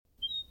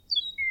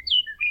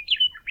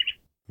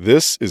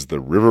This is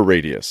the River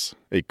Radius,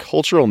 a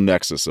cultural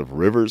nexus of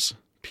rivers,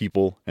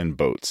 people, and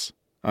boats.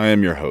 I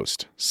am your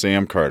host,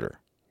 Sam Carter.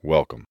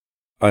 Welcome.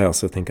 I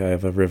also think I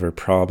have a river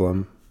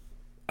problem.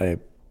 I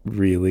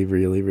really,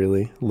 really,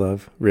 really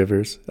love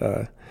rivers.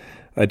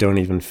 I don't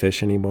even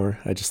fish anymore.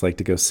 I just like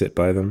to go sit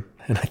by them,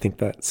 and I think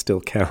that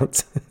still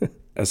counts.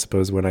 I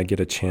suppose when I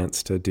get a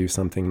chance to do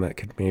something that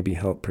could maybe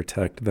help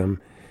protect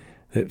them,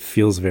 it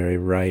feels very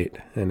right,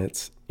 and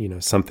it's,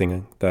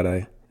 something that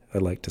I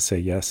like to say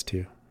yes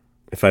to.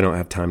 If I don't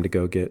have time to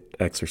go get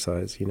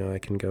exercise, I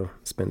can go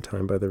spend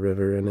time by the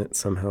river, and it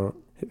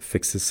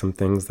fixes some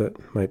things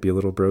that might be a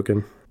little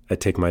broken. I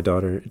take my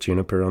daughter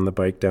Juniper on the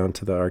bike down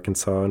to the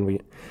Arkansas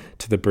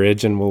to the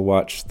bridge, and we'll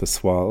watch the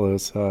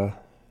swallows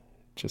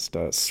just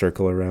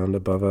circle around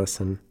above us.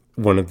 And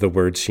one of the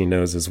words she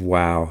knows is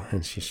wow,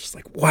 and she's just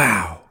like,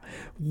 wow,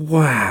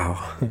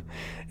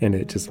 and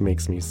it just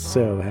makes me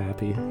so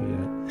happy.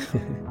 Yeah.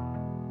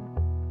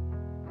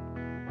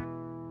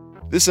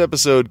 This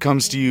episode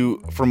comes to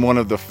you from one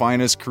of the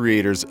finest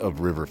creators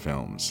of river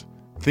films.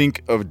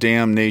 Think of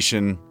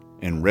Damnation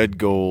and Red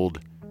Gold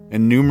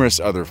and numerous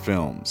other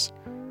films.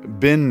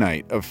 Ben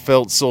Knight of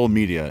Felt Soul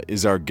Media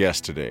is our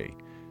guest today.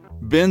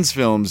 Ben's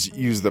films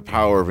use the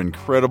power of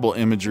incredible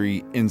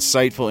imagery,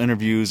 insightful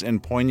interviews,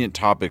 and poignant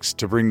topics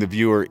to bring the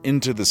viewer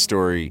into the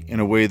story in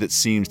a way that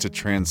seems to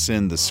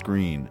transcend the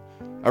screen.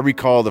 I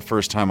recall the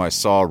first time I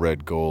saw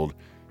Red Gold.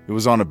 It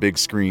was on a big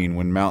screen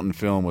when Mountain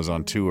Film was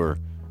on tour.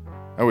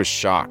 I was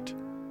shocked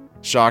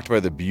by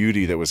the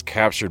beauty that was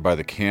captured by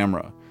the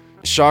camera,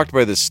 shocked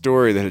by the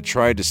story that had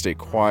tried to stay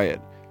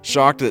quiet,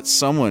 shocked that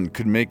someone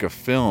could make a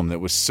film that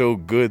was so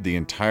good the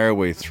entire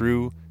way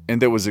through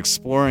and that was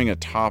exploring a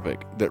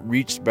topic that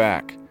reached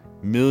back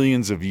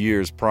millions of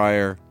years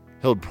prior,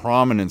 held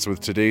prominence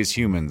with today's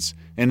humans,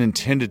 and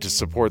intended to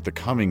support the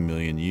coming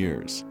million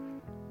years.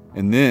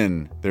 And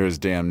then there is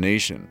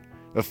Damnation,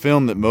 a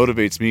film that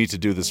motivates me to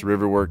do this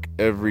river work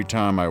every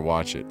time I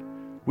watch it.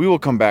 We will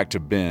come back to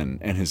Ben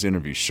and his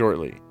interview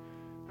shortly.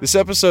 This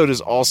episode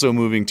is also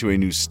moving to a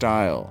new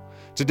style.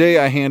 Today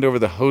I hand over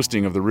the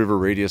hosting of the River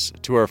Radius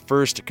to our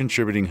first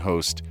contributing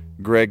host,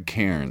 Greg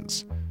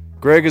Cairns.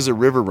 Greg is a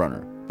river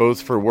runner,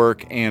 both for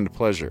work and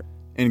pleasure.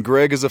 And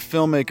Greg is a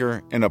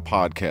filmmaker and a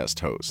podcast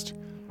host.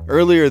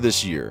 Earlier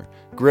this year,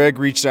 Greg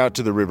reached out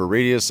to the River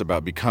Radius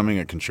about becoming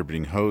a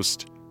contributing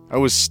host. I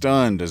was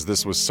stunned as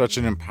this was such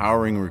an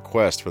empowering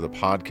request for the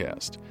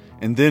podcast,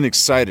 and then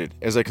excited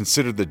as I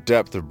considered the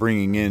depth of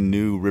bringing in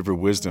new river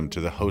wisdom to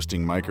the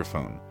hosting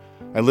microphone.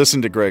 I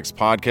listened to Greg's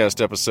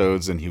podcast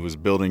episodes, and he was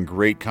building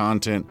great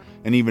content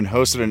and even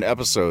hosted an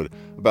episode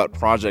about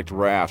Project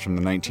Raft from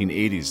the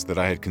 1980s that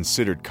I had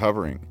considered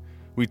covering.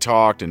 We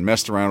talked and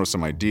messed around with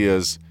some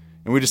ideas,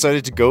 and we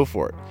decided to go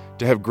for it,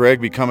 to have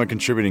Greg become a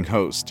contributing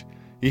host.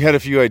 He had a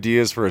few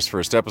ideas for his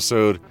first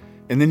episode,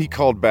 and then he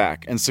called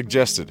back and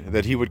suggested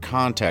that he would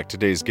contact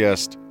today's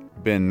guest,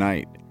 Ben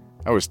Knight.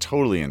 I was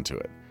totally into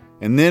it.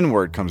 And then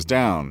word comes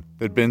down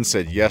that Ben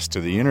said yes to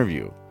the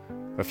interview.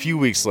 A few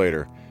weeks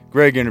later,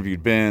 Greg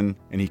interviewed Ben,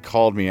 and he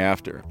called me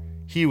after.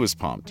 He was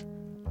pumped.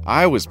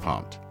 I was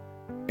pumped.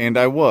 And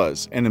I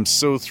was, and am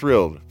so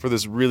thrilled for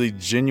this really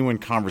genuine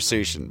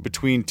conversation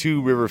between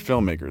two river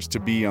filmmakers to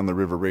be on the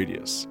River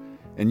Radius.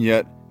 And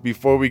yet,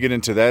 before we get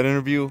into that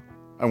interview,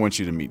 I want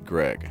you to meet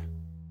Greg.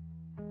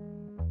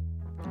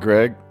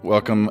 Greg,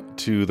 welcome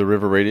to the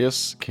River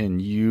Radius. Can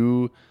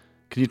you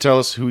tell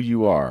us who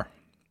you are?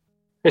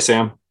 Hey,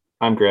 Sam.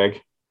 I'm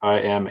Greg.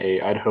 I am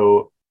a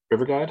Idaho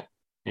river guide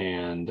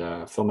and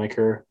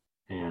filmmaker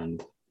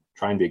and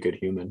trying to be a good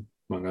human,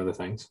 among other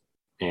things.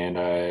 And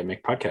I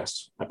make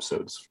podcast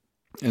episodes.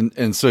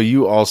 And so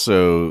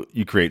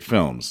you create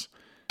films.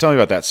 Tell me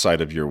about that side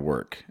of your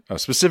work,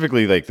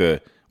 specifically like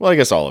I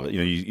guess all of it.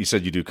 You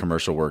said you do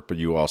commercial work, but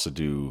you also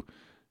do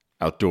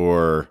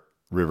outdoor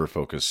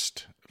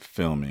river-focused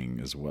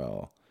filming as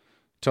well.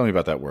 Tell me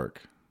about that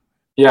work.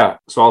 Yeah.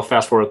 So I'll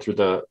fast forward through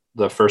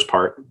the first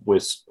part,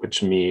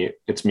 it's me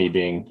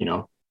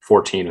being,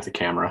 14 with a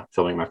camera,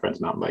 filming my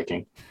friends mountain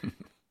biking.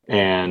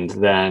 And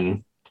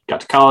then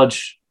got to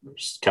college,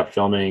 just kept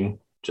filming,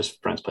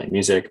 just friends playing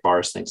music,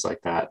 bars, things like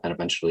that. And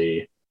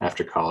eventually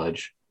after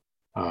college,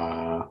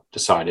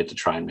 decided to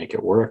try and make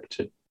it work,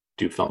 to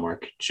do film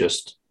work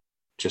just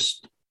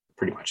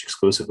pretty much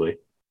exclusively,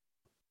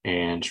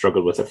 and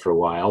struggled with it for a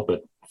while,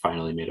 but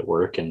finally made it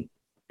work. And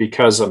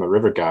because I'm a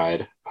river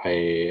guide,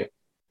 I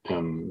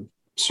am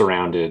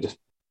surrounded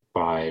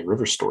by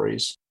river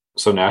stories.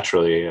 So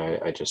naturally,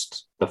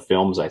 the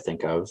films I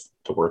think of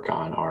to work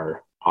on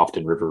are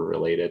often river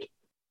related,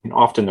 and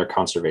often they're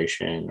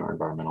conservation or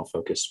environmental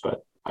focused.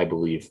 But I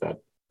believe that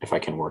if I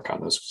can work on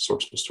those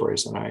sorts of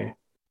stories, then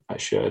I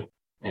should,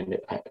 and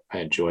I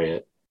enjoy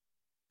it.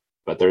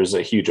 But there's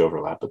a huge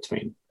overlap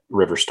between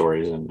river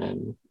stories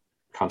and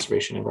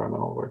conservation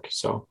environmental work.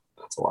 So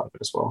that's a lot of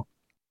it as well.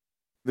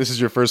 This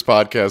is your first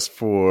podcast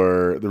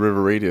for the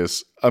River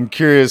Radius. I'm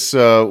curious,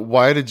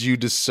 why did you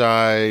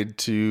decide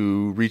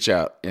to reach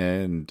out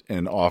and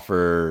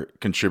offer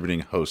contributing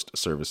host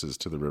services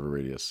to the River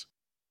Radius?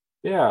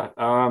 Yeah,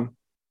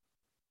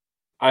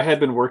 I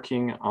had been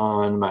working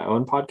on my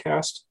own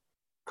podcast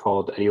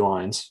called Eddie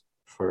Lines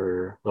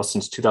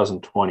since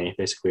 2020,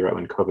 basically right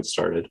when COVID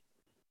started.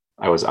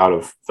 I was out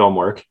of film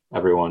work.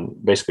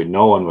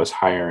 No one was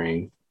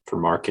hiring for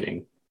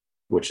marketing,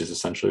 which is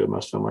essentially what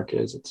most film work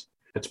is.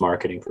 It's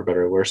marketing, for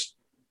better or worse.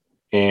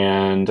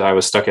 And I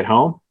was stuck at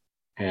home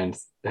and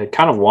had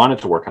kind of wanted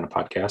to work on a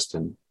podcast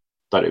and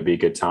thought it would be a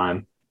good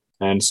time.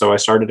 And so I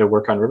started to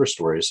work on river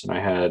stories, and I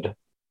had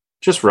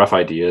just rough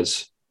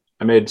ideas.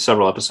 I made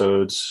several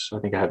episodes. I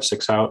think I have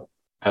 6 out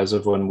as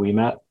of when we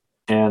met.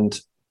 And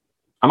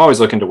I'm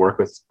always looking to work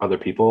with other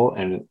people.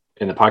 And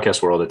in the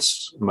podcast world,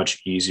 it's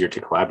much easier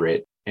to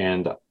collaborate.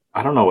 And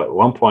I don't know, at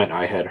one point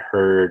I had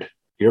heard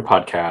your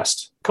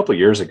podcast a couple of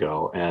years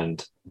ago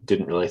and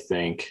didn't really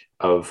think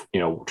of,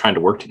 trying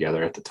to work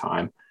together at the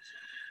time.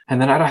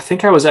 And then I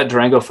think I was at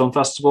Durango Film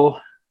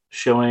Festival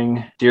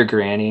showing Dear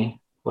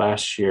Granny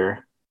last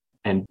year,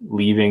 and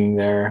leaving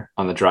there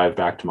on the drive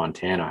back to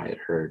Montana, I had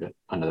heard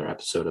another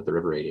episode of the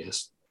River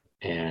Radius.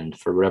 And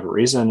for whatever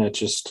reason, it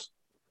just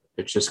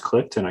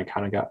clicked, and I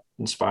kind of got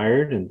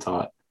inspired and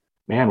thought,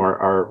 man,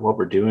 what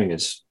we're doing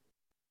is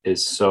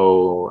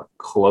so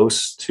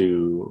close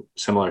to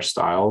similar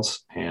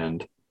styles,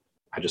 and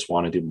I just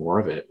want to do more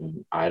of it.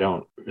 And I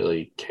don't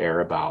really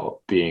care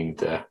about being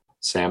the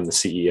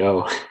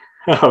CEO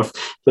of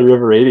the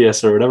River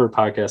Radius or whatever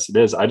podcast it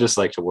is. I just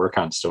like to work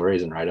on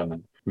stories and write them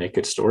and make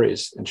good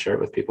stories and share it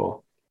with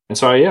people. And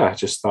so I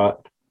just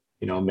thought,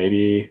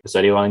 maybe this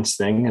Eddie Lines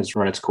thing has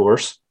run its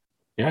course.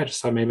 I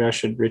just thought maybe I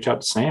should reach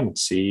out to Sam and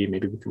see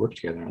maybe we could work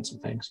together on some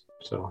things.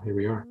 So here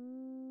we are.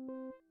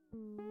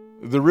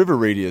 The River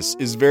Radius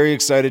is very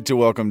excited to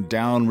welcome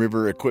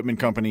Downriver Equipment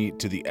Company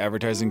to the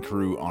advertising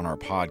crew on our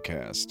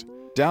podcast.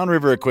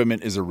 Downriver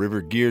Equipment is a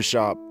river gear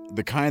shop,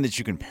 the kind that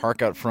you can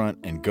park out front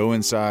and go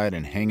inside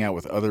and hang out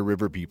with other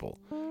river people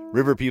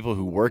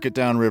who work at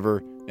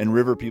Downriver, and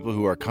river people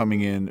who are coming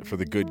in for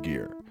the good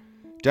gear.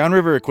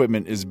 Downriver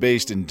Equipment is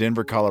based in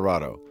Denver,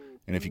 Colorado,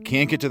 and if you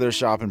can't get to their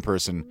shop in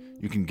person,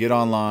 you can get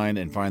online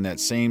and find that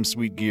same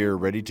sweet gear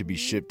ready to be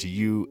shipped to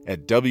you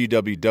at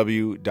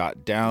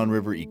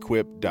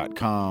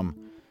www.downriverequip.com.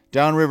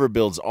 Downriver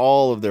builds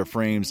all of their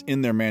frames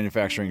in their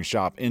manufacturing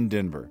shop in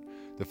Denver.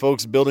 The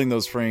folks building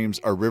those frames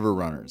are river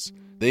runners.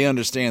 They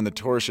understand the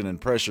torsion and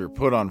pressure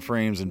put on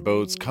frames and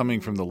boats coming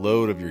from the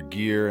load of your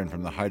gear and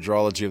from the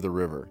hydrology of the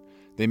river.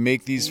 They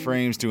make these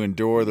frames to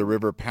endure the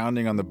river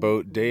pounding on the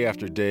boat day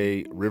after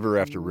day, river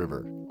after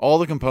river. All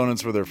the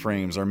components for their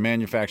frames are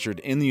manufactured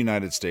in the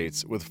United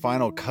States, with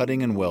final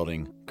cutting and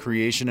welding,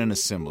 creation and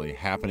assembly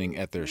happening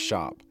at their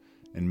shop.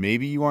 And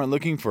maybe you aren't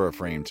looking for a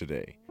frame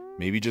today.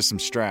 Maybe just some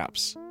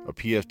straps, a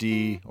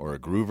PFD or a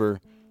groover,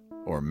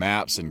 or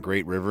maps and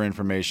great river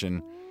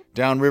information.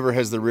 Downriver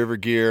has the river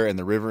gear and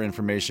the river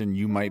information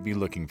you might be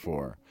looking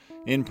for.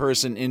 In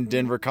person in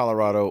Denver,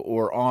 Colorado,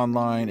 or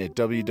online at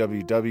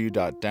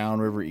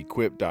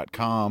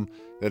www.downriverequip.com.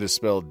 That is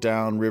spelled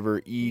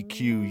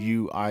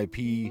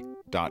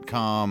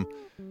downriverequip.com.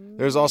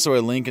 There's also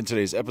a link in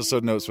today's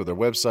episode notes for their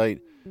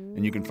website,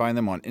 and you can find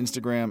them on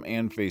Instagram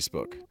and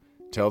Facebook.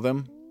 Tell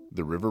them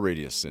the River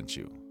Radius sent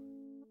you.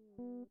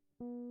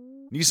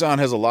 Nissan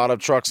has a lot of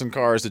trucks and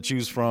cars to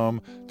choose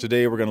from.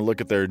 Today we're going to look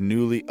at their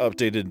newly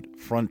updated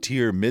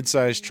Frontier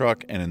midsize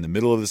truck, and in the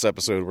middle of this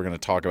episode we're going to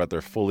talk about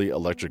their fully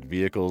electric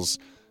vehicles.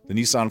 The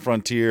Nissan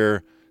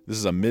Frontier, this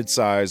is a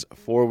midsize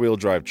four-wheel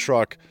drive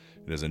truck.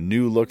 It has a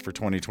new look for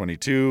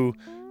 2022.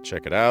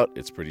 Check it out,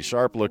 it's pretty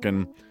sharp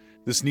looking.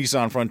 This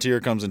Nissan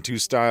Frontier comes in 2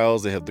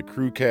 styles. They have the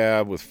crew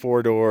cab with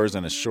 4 doors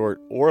and a short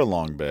or a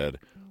long bed,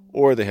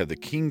 or they have the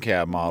king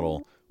cab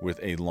model with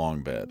a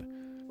long bed.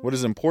 What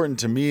is important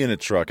to me in a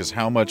truck is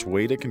how much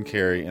weight it can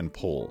carry and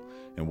pull.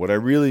 And what I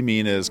really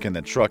mean is, can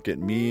that truck get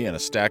me and a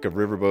stack of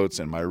riverboats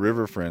and my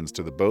river friends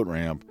to the boat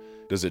ramp?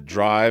 Does it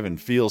drive and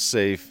feel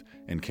safe?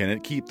 And can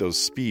it keep those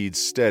speeds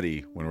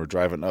steady when we're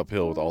driving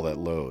uphill with all that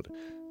load?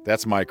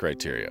 That's my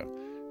criteria.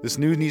 This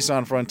new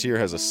Nissan Frontier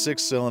has a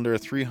 6-cylinder,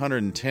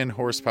 310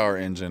 horsepower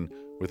engine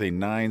with a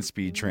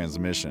 9-speed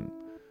transmission.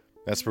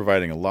 That's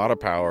providing a lot of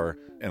power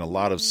and a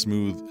lot of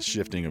smooth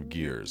shifting of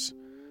gears.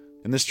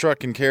 And this truck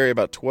can carry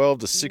about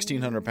 1,200 to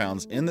 1,600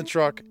 pounds in the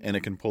truck, and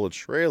it can pull a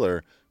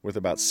trailer with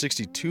about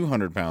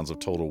 6,200 pounds of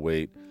total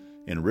weight.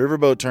 In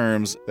riverboat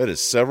terms, that is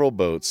several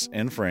boats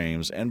and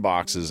frames and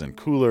boxes and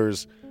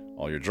coolers,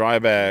 all your dry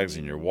bags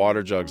and your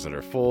water jugs that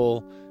are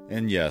full,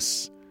 and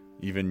yes,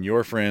 even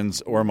your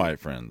friends or my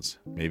friends,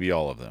 maybe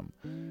all of them.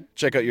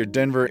 Check out your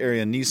Denver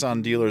area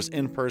Nissan dealers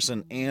in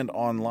person and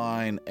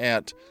online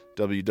at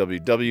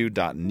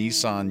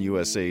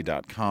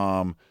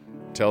www.nissanusa.com.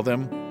 Tell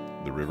them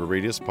the River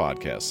Radius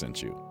podcast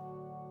sent you.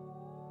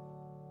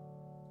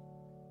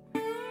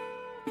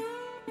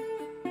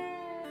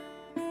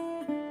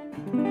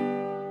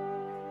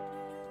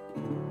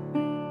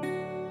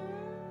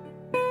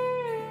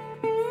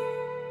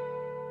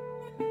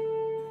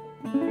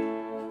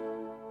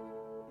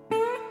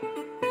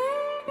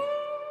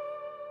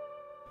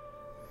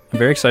 I'm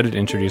very excited to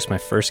introduce my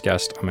first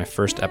guest on my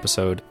first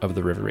episode of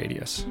The River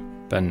Radius,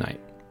 Ben Knight.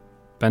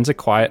 Ben's a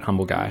quiet,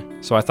 humble guy,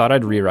 so I thought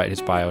I'd rewrite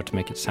his bio to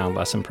make it sound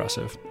less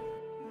impressive.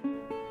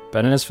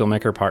 Ben and his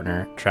filmmaker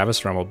partner,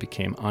 Travis Rummel,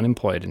 became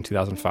unemployed in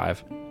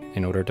 2005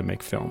 in order to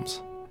make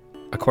films.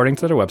 According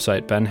to their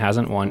website, Ben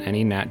hasn't won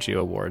any Nat Geo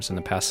awards in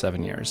the past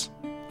 7 years.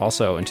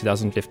 Also, in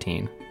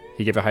 2015,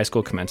 he gave a high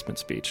school commencement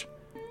speech.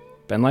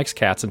 Ben likes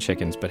cats and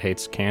chickens but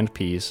hates canned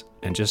peas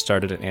and just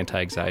started an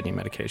anti-anxiety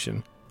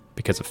medication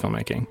because of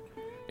filmmaking.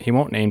 He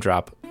won't name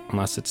drop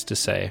unless it's to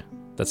say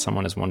that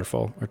someone is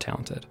wonderful or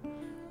talented.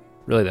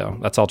 Really though,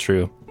 that's all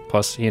true.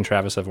 Plus, he and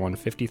Travis have won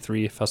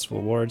 53 festival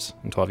awards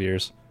in 12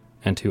 years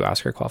and 2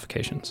 Oscar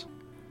qualifications.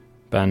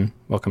 Ben,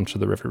 welcome to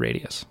the River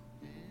Radius.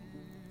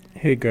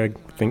 Hey, Greg.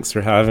 Thanks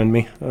for having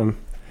me. I'm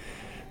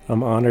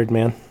honored,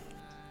 man.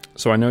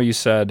 So I know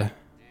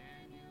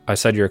I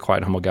said you're a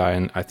quiet, humble guy,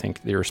 and I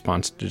think the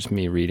response to just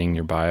me reading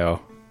your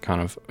bio kind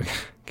of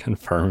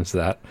confirms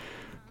that.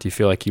 Do you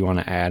feel like you want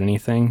to add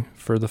anything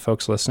for the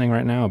folks listening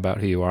right now about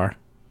who you are,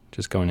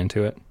 just going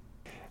into it?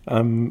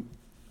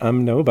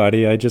 I'm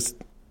nobody. This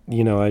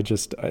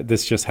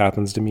just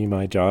happens to be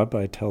my job.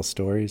 I tell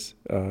stories.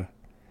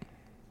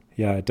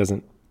 It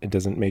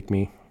doesn't make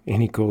me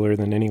any cooler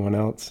than anyone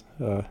else.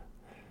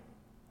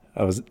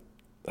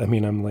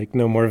 I'm like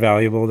no more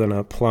valuable than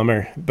a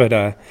plumber,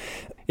 but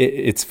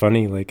it's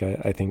funny. Like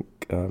I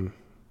think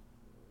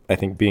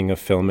being a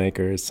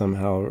filmmaker is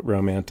somehow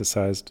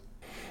romanticized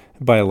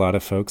by a lot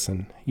of folks,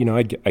 and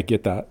I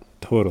get that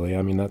totally.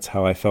 I mean, that's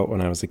how I felt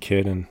when I was a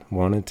kid and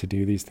wanted to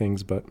do these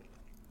things, but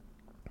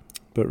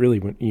really,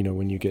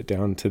 when you get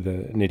down to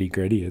the nitty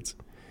gritty, it's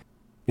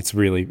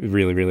really,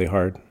 really, really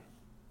hard,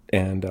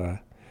 and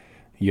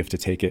you have to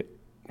take it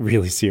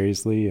really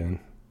seriously and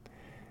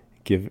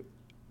give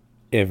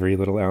every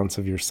little ounce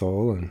of your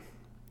soul, and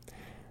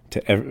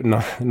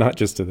to not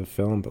just to the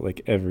film, but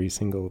like every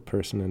single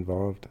person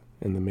involved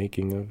in the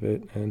making of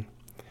it. And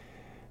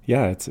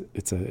yeah,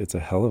 it's a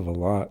hell of a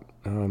lot.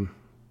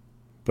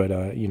 But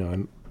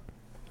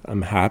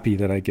I'm happy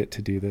that I get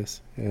to do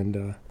this,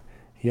 and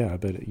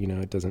but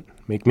it doesn't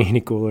make me any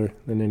cooler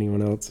than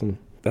anyone else, and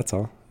that's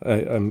all.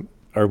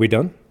 Are we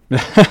done?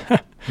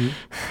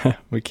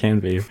 We can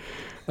be.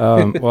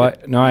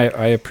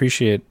 I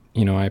appreciate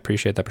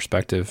that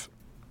perspective.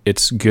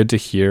 It's good to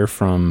hear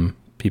from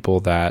people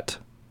that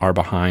are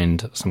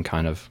behind some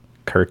kind of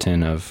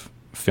curtain of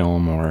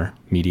film or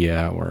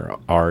media or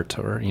art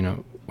or,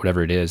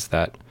 whatever it is,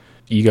 that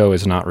ego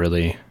is not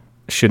really,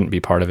 shouldn't be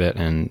part of it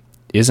and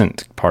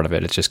isn't part of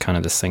it. It's just kind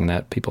of this thing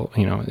that people,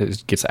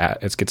 it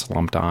gets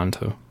lumped on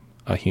to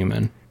a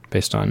human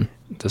based on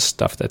the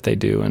stuff that they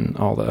do and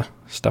all the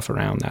stuff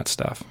around that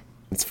stuff.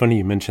 It's funny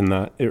you mentioned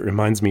that. It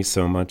reminds me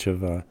so much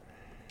of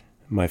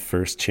my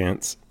first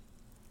chance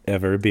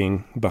ever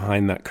being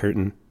behind that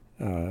curtain,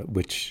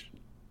 which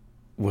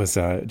was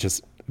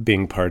just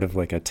being part of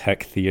like a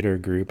tech theater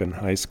group in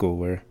high school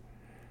where,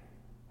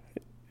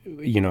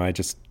 I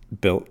just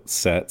built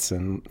sets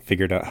and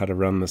figured out how to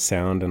run the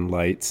sound and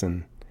lights.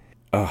 And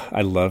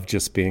I love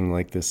just being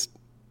like this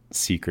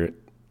secret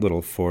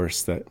little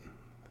force that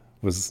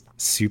was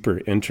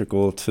super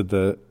integral to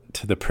the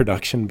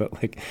production, but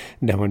like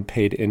no one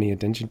paid any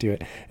attention to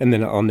it. And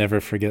then I'll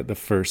never forget the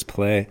first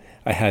play.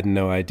 I had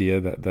no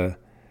idea that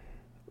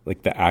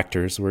the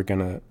actors were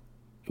gonna,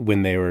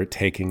 when they were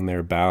taking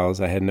their bows,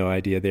 I had no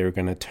idea they were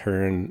gonna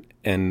turn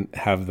and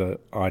have the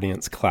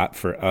audience clap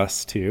for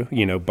us too,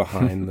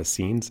 behind the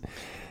scenes.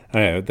 I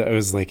don't know, that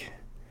was like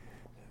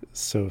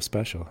so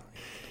special.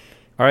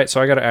 All right, so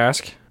I got to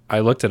ask, I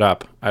looked it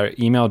up. I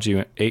emailed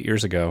you 8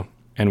 years ago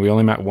and we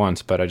only met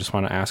once, but I just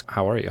want to ask,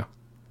 how are you?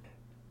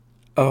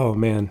 Oh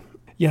man.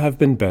 Yeah, I've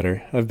been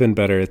better.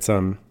 It's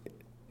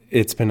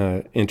been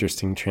a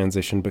interesting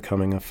transition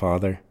becoming a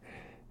father.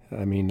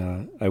 I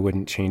mean, I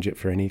wouldn't change it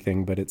for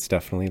anything, but it's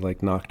definitely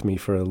like knocked me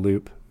for a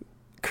loop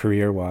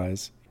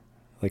career-wise.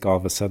 Like all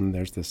of a sudden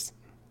there's this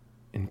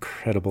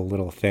incredible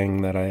little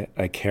thing that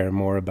I care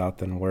more about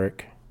than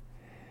work,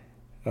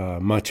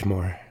 much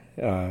more,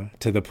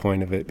 to the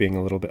point of it being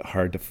a little bit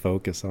hard to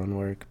focus on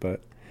work.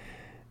 But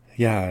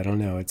yeah, I don't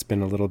know. It's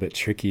been a little bit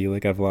tricky.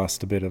 Like I've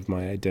lost a bit of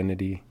my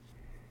identity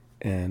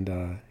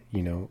and,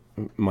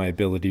 my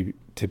ability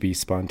to be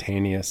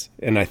spontaneous.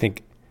 And I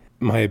think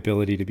my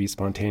ability to be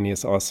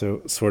spontaneous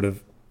also sort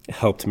of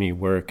helped me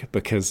work,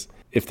 because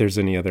if there's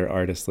any other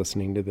artists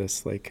listening to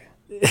this, like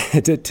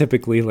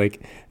typically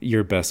like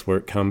your best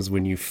work comes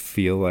when you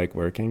feel like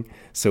working.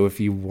 So if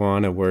you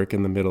want to work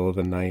in the middle of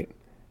the night,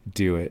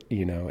 do it.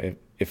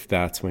 If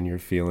that's when you're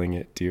feeling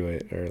it, do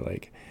it. Or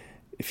like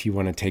if you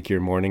want to take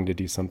your morning to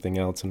do something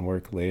else and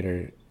work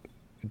later,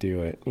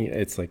 do it.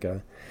 It's like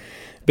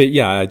but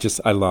yeah,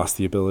 I lost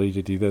the ability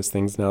to do those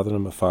things now that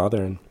I'm a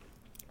father. And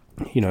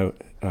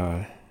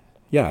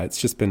yeah, it's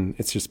just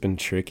been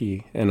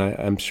tricky, and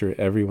I'm sure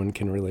everyone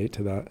can relate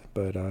to that.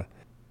 But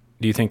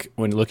do you think,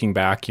 when looking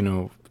back,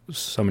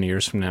 so many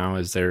years from now,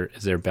 is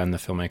there Ben the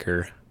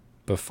filmmaker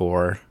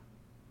before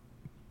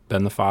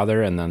Ben the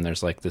father, and then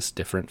there's like this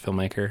different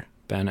filmmaker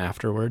Ben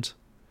afterwards?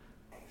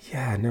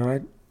 Yeah, no,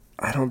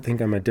 I don't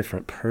think I'm a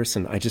different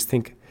person. I just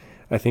think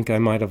I think I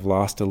might have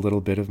lost a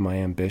little bit of my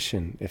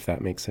ambition, if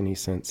that makes any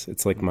sense.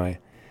 It's like my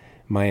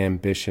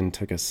ambition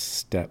took a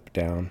step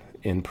down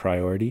in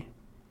priority.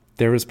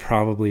 There was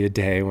probably a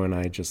day when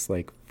I just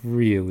like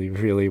really,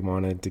 really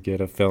wanted to get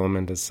a film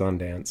into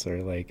Sundance,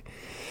 or like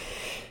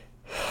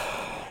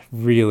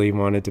really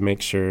wanted to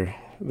make sure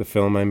the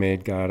film I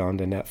made got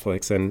onto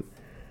Netflix. And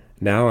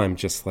now I'm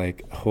just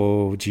like,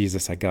 oh,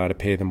 Jesus, I got to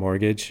pay the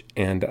mortgage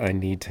and I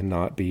need to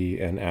not be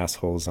an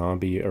asshole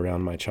zombie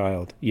around my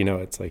child. You know,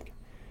 it's like,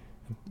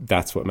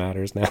 that's what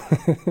matters now.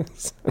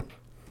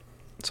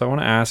 So I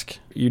want to ask,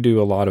 you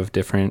do a lot of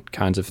different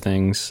kinds of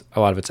things. A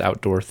lot of it's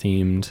outdoor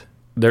themed.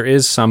 There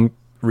is some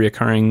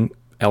reoccurring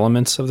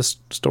elements of the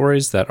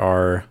stories that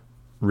are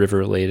river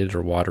related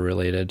or water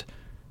related.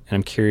 And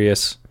I'm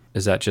curious,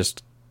 is that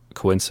just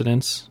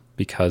coincidence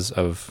because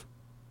of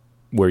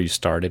where you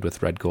started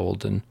with Red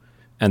Gold and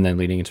then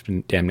leading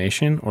into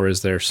Damnation? Or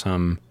is there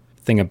some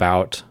thing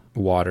about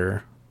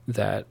water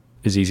that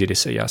is easy to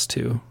say yes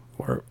to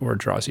or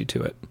draws you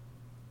to it?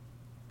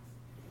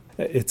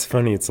 It's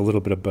funny. It's a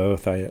little bit of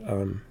both.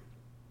 A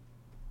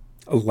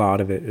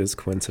lot of it is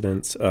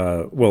coincidence.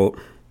 Well,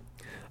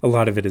 a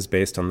lot of it is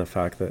based on the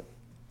fact that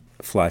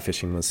fly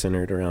fishing was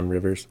centered around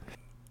rivers.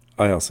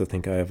 I also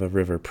think I have a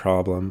river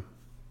problem.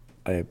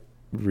 I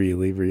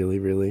really, really,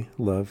 really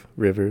love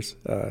rivers.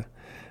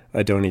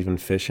 I don't even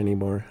fish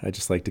anymore. I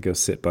just like to go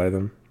sit by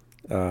them.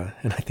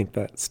 And I think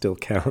that still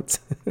counts.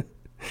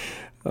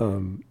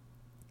 I'm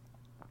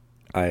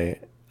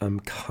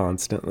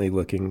constantly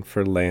looking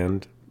for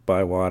land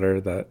by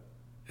water that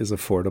is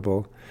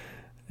affordable,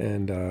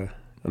 and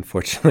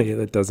unfortunately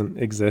that doesn't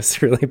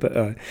exist really,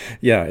 but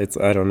yeah, it's,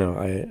 I don't know,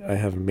 I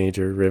have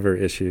major river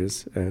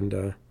issues,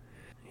 and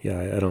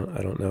yeah, I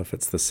don't know if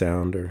it's the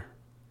sound or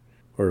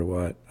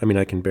what. I mean,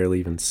 I can barely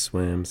even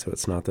swim, so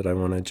it's not that I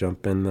want to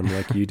jump in them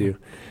like you do.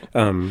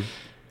 I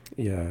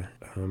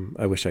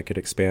wish I could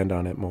expand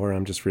on it more.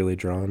 I'm just really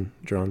drawn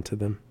to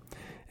them.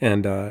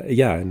 And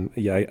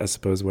I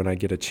suppose when I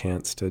get a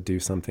chance to do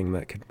something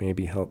that could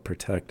maybe help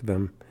protect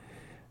them,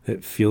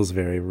 it feels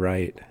very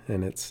right,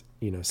 and it's,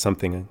 you know,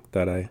 something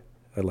that I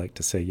like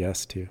to say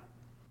yes to.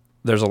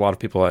 There's a lot of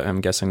people,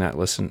 I'm guessing, that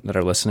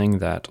are listening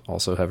that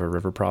also have a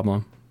river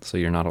problem, so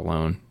you're not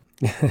alone.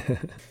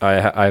 I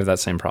have that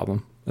same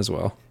problem as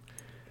well.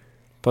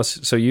 Plus,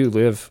 so you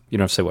live, you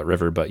don't have to say what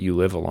river, but you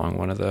live along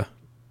one of the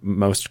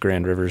most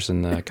grand rivers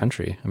in the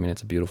country. I mean,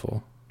 it's a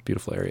beautiful,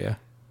 beautiful area.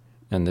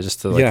 And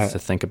just to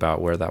think about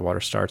where that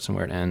water starts and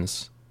where it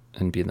ends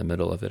and be in the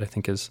middle of it, I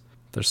think there's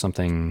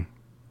something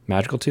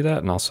magical to that,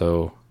 and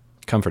also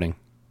comforting.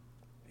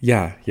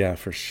 Yeah,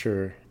 for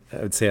sure.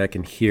 I would say I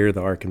can hear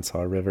the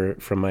Arkansas River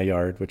from my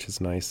yard, which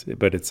is nice,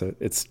 but it's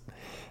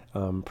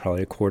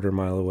probably a quarter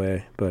mile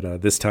away.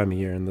 But this time of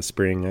year in the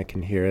spring, I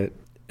can hear it.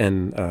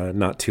 And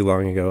not too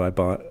long ago, I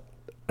bought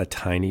a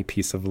tiny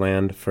piece of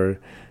land for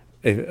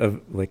a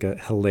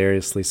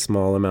hilariously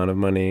small amount of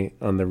money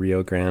on the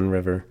Rio Grande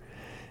River,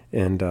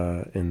 and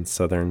in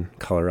southern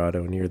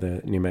Colorado near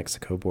the New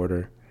Mexico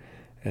border.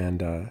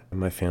 And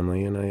my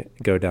family and I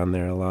go down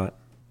there a lot.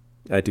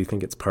 I do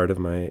think it's part of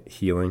my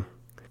healing.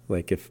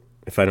 Like if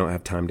I don't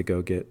have time to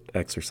go get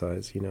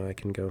exercise, you know, I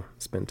can go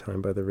spend time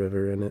by the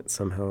river, and it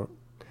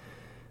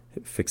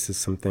fixes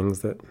some things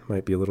that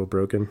might be a little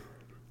broken.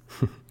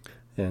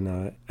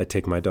 And I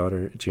take my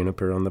daughter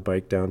Juniper on the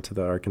bike down to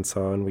the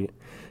Arkansas, and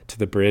to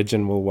the bridge,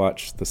 and we'll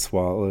watch the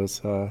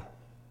swallows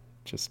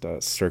just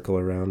circle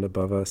around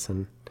above us.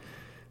 And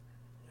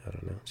I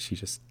don't know,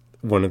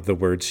 one of the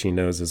words she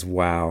knows is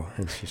wow,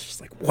 and she's just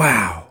like,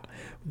 wow,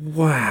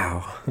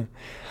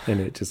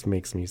 and it just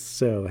makes me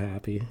so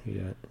happy.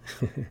 Yeah.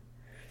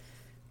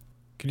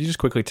 Could you just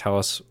quickly tell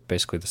us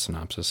basically the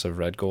synopsis of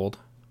Red Gold?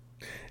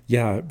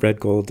 Yeah, Red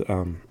Gold.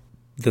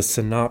 The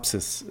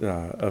synopsis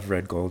of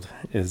Red Gold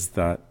is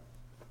that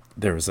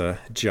there was a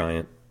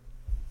giant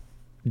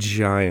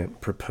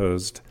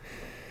proposed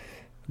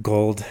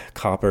gold,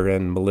 copper,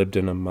 and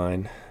molybdenum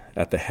mine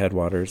at the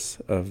headwaters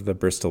of the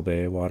Bristol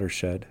Bay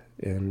watershed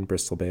in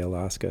Bristol Bay,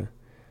 Alaska.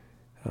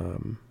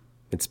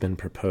 It's been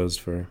proposed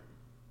for a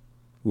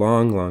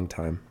long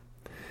time.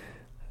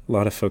 A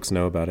lot of folks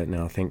know about it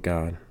now, thank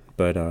God.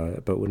 But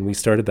when we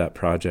started that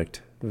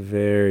project,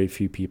 very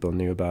few people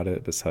knew about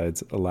it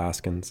besides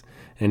Alaskans,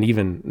 and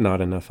even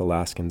not enough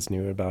Alaskans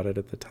knew about it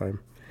at the time.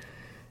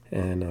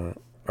 And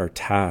our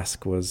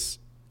task was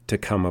to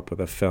come up with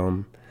a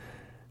film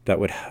that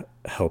would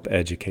help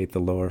educate the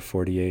lower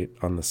 48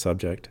 on the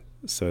subject,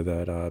 so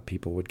that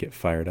people would get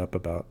fired up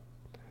about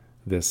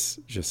this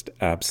just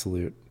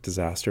absolute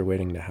disaster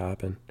waiting to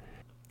happen.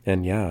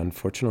 And yeah,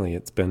 unfortunately,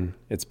 it's been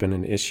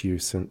an issue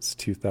since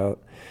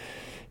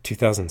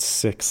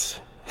 2006.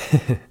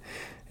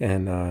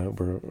 And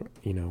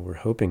we're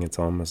hoping it's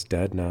almost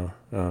dead now.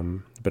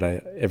 But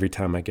every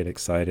time I get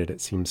excited,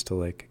 it seems to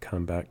like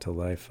come back to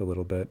life a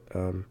little bit.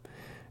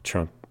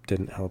 Trump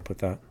didn't help with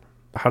that.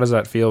 How does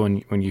that feel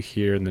when you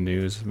hear in the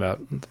news about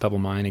the Pebble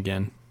Mine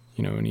again?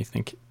 You know, when you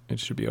think it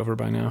should be over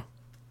by now?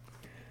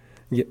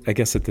 Yeah, I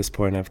guess at this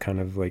point I've kind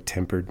of like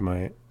tempered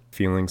my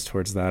feelings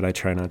towards that. I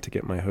try not to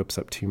get my hopes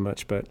up too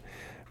much, but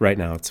right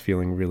now it's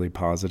feeling really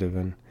positive,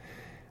 and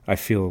I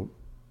feel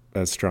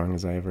as strong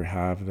as I ever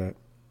have that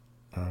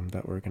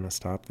we're going to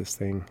stop this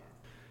thing.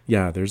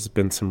 Yeah, there's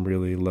been some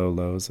really low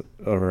lows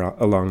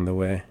along the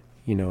way.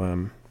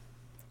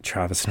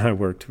 Travis and I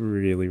worked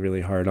really,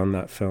 really hard on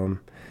that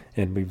film,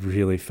 and we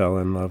really fell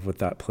in love with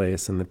that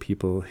place and the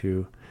people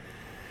who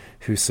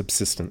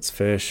subsistence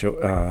fish,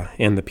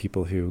 and the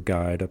people who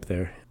guide up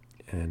there.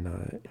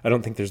 And I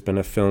don't think there's been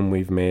a film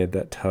we've made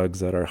that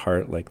tugs at our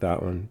heart like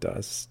that one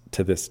does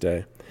to this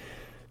day.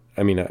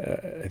 I mean,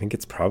 I think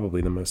it's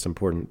probably the most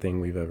important thing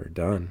we've ever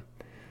done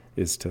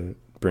is to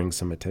bring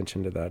some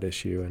attention to that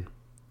issue.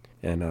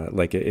 And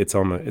it's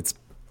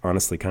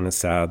honestly kind of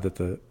sad that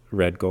the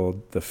Red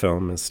Gold, the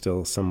film, is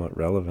still somewhat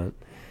relevant.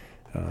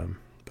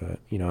 But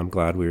I'm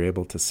glad we were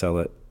able to sell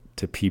it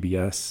to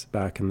PBS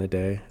back in the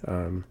day.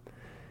 And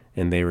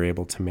they were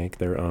able to make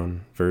their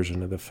own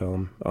version of the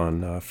film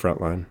on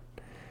Frontline.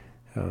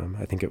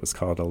 I think it was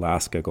called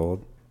Alaska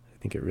Gold. I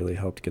think it really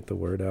helped get the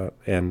word out.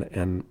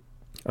 And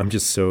I'm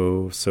just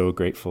so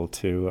grateful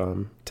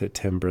to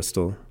Tim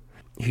Bristol,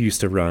 who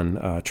used to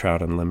run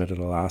Trout Unlimited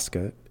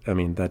Alaska. I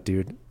mean, that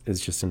dude is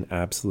just an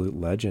absolute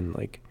legend.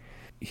 Like,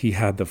 he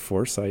had the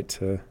foresight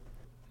to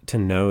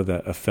know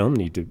that a film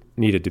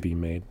needed to be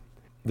made.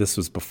 This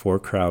was before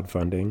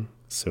crowdfunding,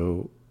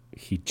 so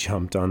he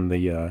jumped on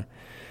the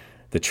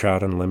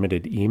Trout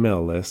Unlimited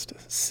email list,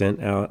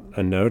 sent out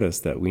a notice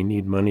that we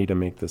need money to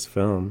make this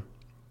film,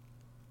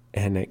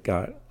 and it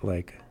got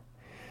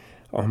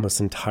almost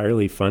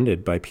entirely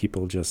funded by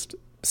people just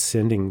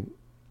sending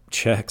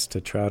checks to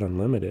Trout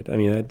Unlimited. I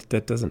mean,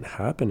 that doesn't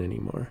happen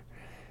anymore,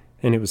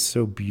 and it was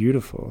so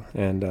beautiful.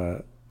 And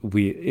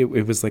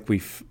it was like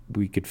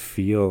we could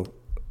feel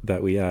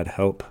that we had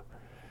help.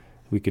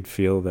 We could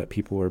feel that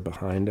people were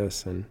behind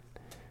us, and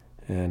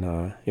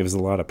it was a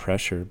lot of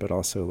pressure, but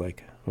also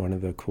one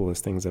of the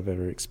coolest things I've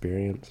ever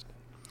experienced.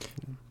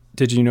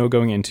 Did you know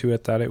going into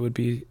it that it would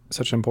be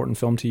such an important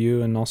film to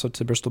you and also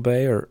to Bristol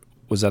Bay, or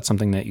was that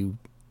something that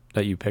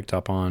you picked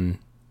up on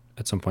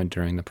at some point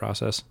during the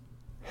process?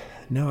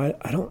 No,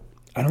 I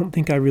don't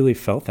think I really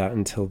felt that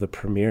until the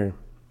premiere.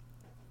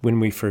 When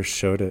we first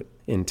showed it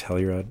in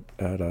Telluride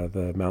at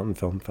the Mountain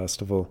Film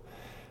Festival,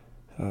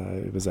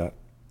 it was at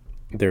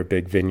their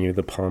big venue,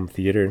 the Palm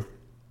Theater.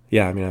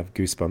 Yeah, I mean, I have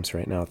goosebumps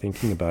right now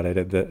thinking about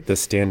it. The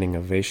standing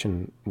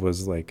ovation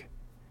was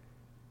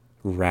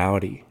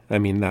rowdy. I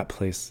mean, that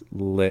place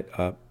lit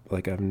up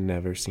like I've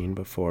never seen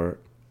before.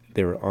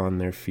 They were on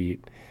their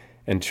feet,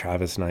 and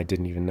Travis and I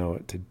didn't even know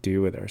what to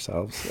do with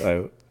ourselves.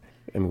 I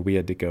mean, we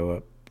had to go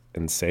up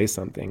and say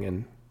something.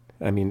 And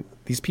I mean,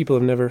 these people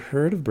have never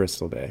heard of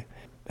Bristol Bay.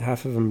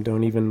 Half of them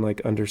don't even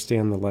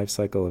understand the life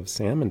cycle of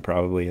salmon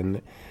probably.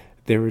 And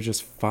they were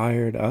just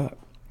fired up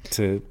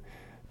to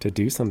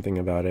do something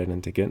about it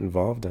and to get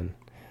involved in,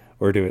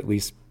 or to at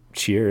least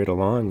cheer it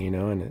along, and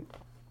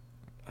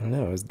I don't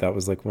know, that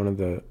was one of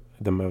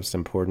the most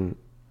important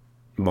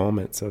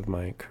moments of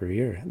my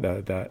career,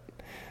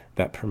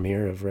 that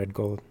premiere of Red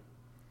Gold.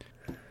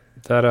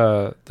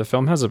 That the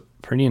film has a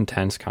pretty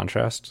intense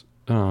contrast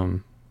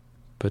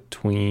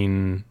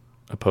between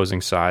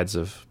opposing sides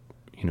of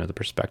the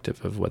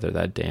perspective of whether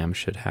that dam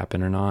should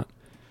happen or not.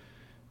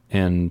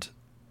 And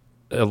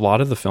a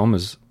lot of the film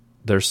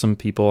there's some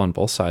people on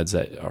both sides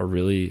that are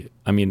really,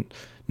 I mean,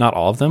 not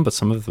all of them, but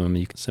some of them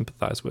you can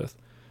sympathize with.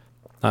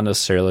 Not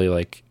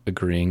necessarily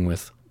agreeing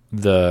with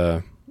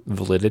the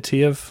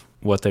validity of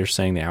what they're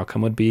saying the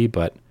outcome would be,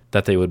 but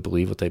that they would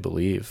believe what they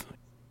believe.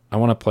 I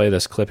want to play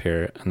this clip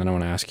here, and then I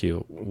want to ask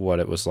you what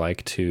it was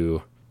like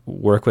to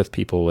work with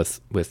people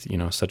with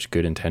such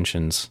good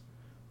intentions.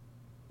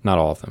 Not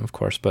all of them, of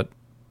course, but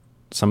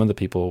some of the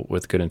people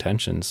with good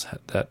intentions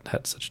that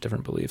had such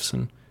different beliefs.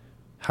 And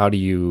how do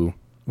you,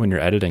 when you're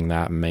editing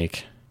that,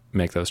 make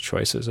those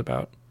choices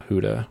about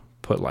who to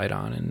put light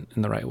on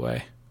in the right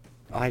way?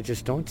 I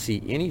just don't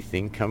see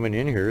anything coming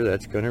in here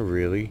that's going to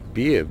really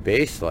be a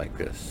base like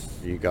this.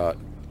 You got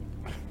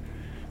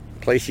a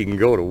place you can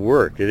go to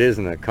work. It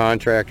isn't a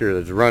contractor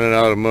that's running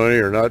out of money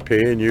or not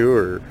paying you,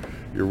 or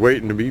you're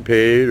waiting to be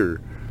paid.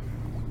 Or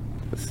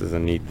this is a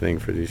neat thing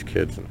for these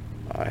kids.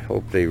 I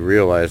hope they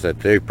realize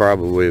that they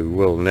probably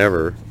will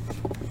never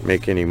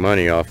make any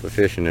money off the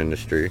fishing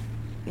industry.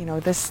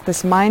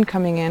 This mine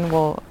coming in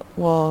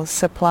will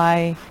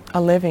supply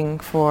a living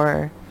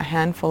for a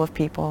handful of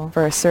people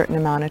for a certain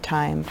amount of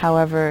time.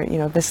 However,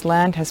 this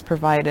land has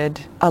provided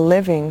a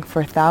living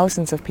for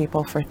thousands of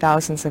people for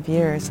thousands of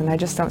years, and I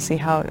just don't see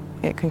how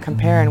it can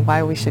compare and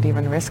why we should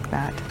even risk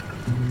that.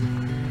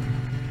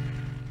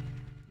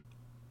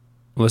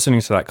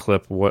 Listening to that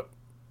clip,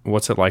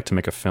 what's it like to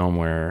make a film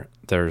where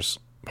there's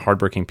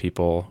hardworking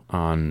people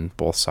on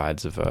both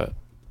sides of a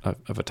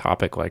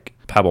topic like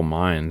Pebble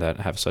Mine that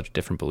have such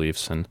different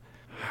beliefs, and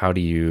how do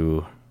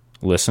you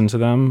listen to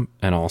them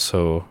and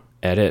also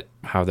edit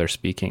how they're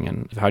speaking,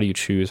 and how do you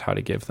choose how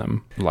to give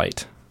them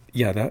light?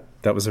 Yeah,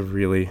 that was a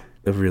really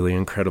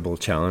incredible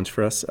challenge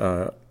for us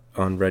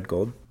on Red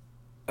Gold.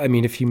 I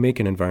mean, if you make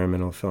an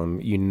environmental film,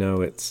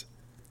 it's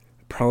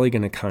probably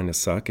going to kind of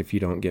suck if you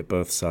don't get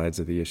both sides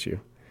of the issue.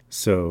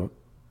 So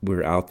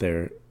we're out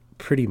there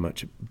pretty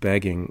much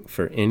begging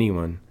for any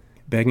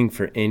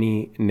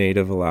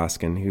Native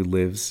Alaskan who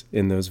lives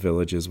in those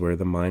villages where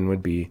the mine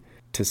would be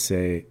to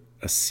say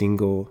a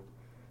single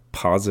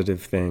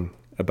positive thing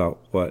about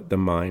what the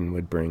mine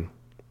would bring.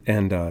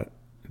 And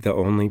the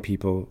only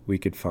people we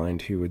could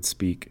find who would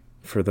speak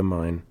for the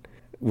mine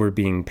were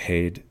being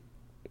paid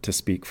to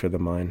speak for the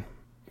mine.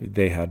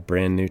 They had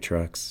brand new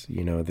trucks.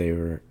 You know, they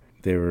were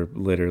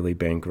literally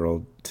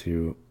bankrolled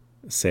to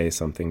say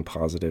something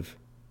positive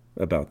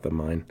about the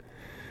mine,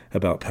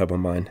 about Pebble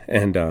Mine.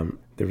 And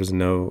there was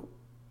no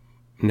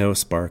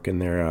spark in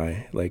their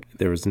eye. Like,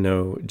 there was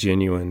no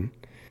genuine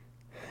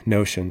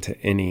notion to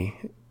any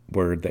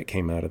word that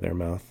came out of their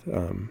mouth.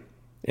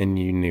 And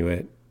you knew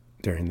it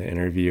during the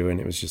interview, and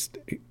it was just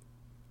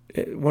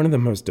one of the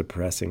most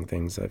depressing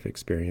things I've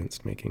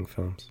experienced making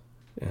films.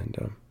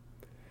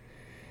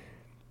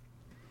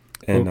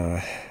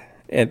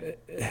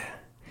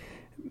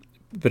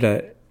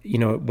 But you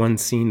know, one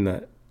scene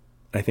that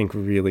I think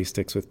really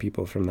sticks with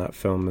people from that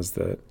film is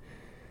the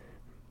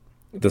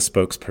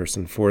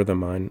spokesperson for the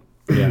mine.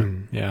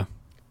 Yeah.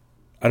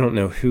 I don't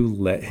know who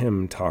let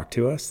him talk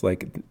to us.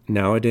 Like,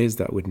 nowadays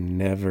that would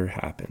never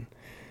happen.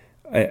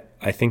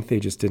 I think they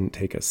just didn't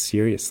take us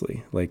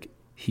seriously. Like,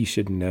 he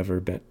should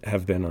never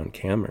have been on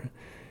camera,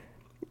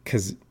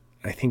 because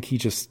I think he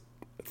just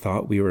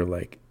thought we were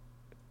like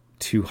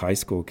two high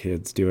school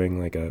kids doing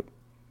like a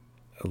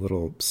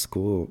little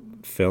school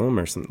film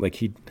or something.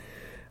 Like,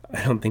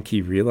 I don't think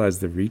he realized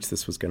the reach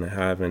this was going to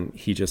have, and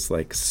he just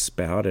like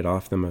spouted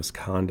off the most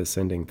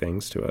condescending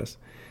things to us.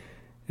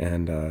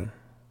 And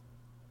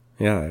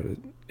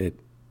it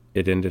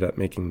ended up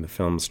making the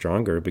film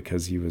stronger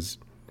because he was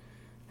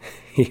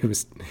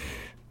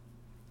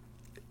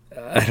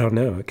I don't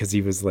know, because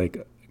he was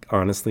like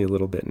honestly a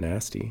little bit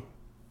nasty.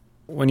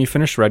 When you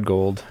finished Red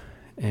Gold,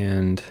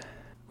 and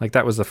like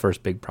that was the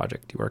first big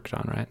project you worked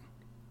on, right?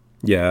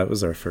 Yeah, it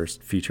was our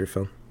first feature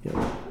film.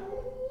 Yeah.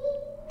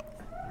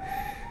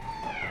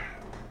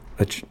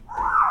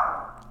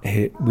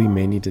 Hey, we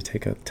may need to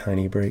take a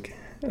tiny break.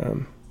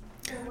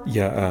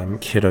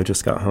 Kiddo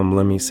just got home.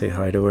 Let me say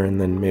hi to her,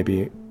 and then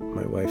maybe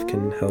my wife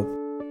can help.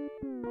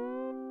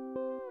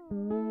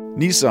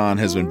 Nissan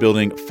has been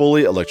building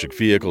fully electric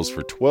vehicles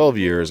for 12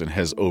 years and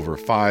has over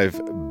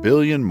 5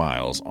 billion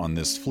miles on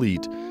this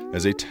fleet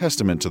as a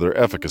testament to their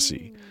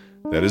efficacy.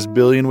 That is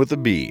billion with a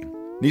B.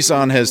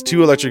 Nissan has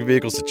 2 electric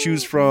vehicles to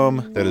choose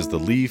from. That is the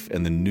Leaf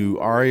and the new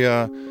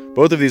Ariya.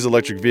 Both of these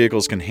electric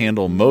vehicles can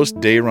handle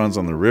most day runs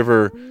on the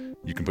river.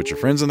 You can put your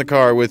friends in the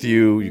car with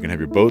you. You can have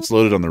your boats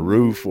loaded on the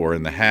roof or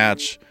in the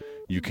hatch.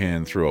 You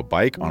can throw a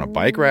bike on a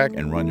bike rack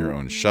and run your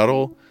own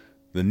shuttle.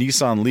 The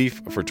Nissan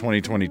Leaf for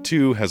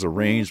 2022 has a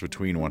range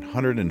between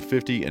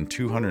 150 and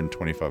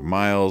 225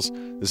 miles.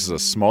 This is a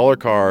smaller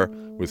car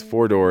with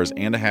 4 doors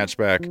and a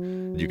hatchback.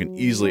 You can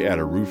easily add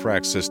a roof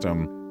rack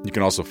system. You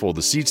can also fold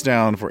the seats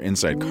down for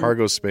inside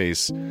cargo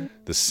space.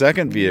 The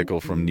second vehicle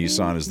from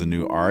Nissan is the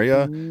new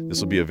Ariya.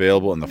 This will be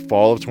available in the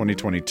fall of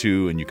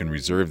 2022, and you can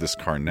reserve this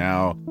car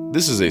now.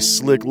 This is a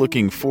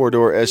slick-looking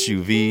 4-door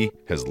SUV,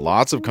 has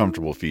lots of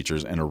comfortable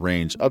features and a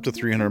range up to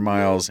 300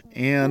 miles,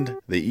 and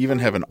they even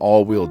have an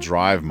all-wheel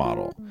drive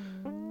model.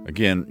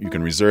 Again, you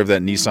can reserve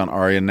that Nissan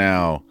Ariya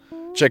now.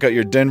 Check out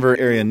your Denver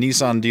area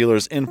Nissan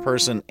dealers in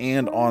person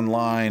and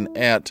online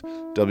at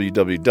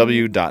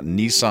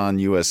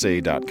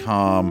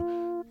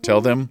www.nissanusa.com.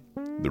 Tell them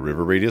the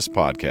River Radius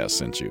Podcast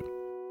sent you.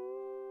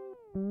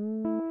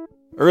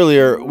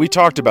 Earlier, we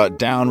talked about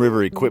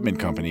Downriver Equipment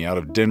Company out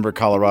of Denver,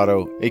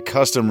 Colorado, a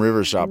custom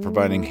river shop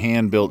providing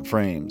hand-built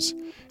frames.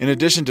 In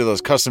addition to those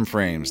custom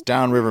frames,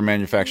 Downriver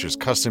manufactures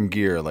custom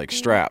gear like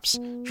straps,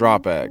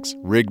 drop bags,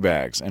 rig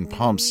bags, and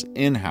pumps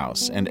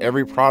in-house, and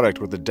every product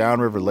with the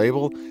Downriver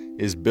label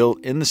is built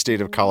in the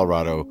state of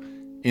Colorado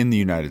in the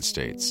United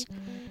States.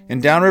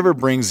 And Downriver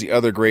brings the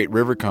other great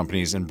river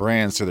companies and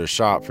brands to their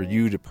shop for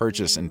you to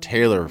purchase and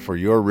tailor for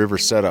your river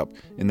setup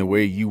in the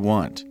way you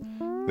want.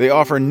 They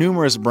offer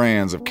numerous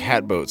brands of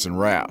catboats and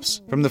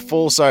rafts, from the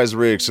full-size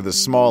rigs to the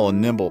small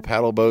and nimble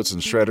paddle boats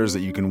and shredders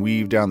that you can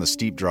weave down the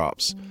steep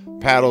drops,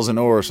 paddles and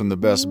oars from the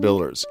best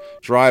builders,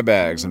 dry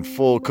bags and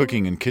full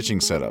cooking and kitchen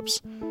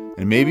setups.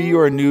 And maybe you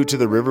are new to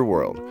the river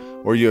world,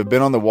 or you have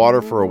been on the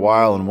water for a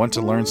while and want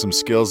to learn some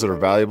skills that are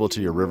valuable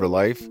to your river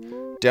life.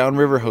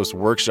 Downriver hosts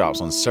workshops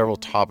on several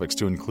topics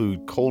to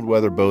include cold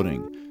weather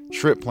boating,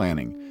 trip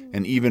planning,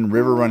 and even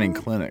river running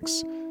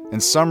clinics.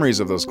 And summaries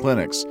of those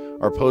clinics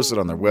are posted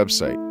on their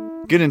website.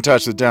 Get in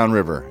touch with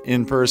Downriver,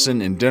 in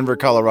person in Denver,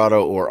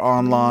 Colorado, or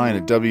online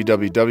at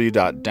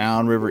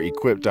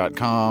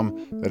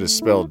www.downriverequip.com. That is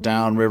spelled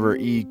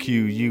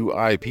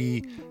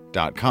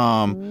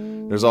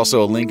downriverequip.com. There's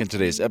also a link in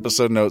today's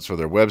episode notes for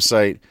their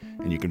website,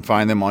 and you can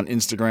find them on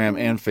Instagram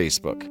and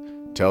Facebook.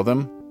 Tell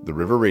them the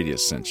River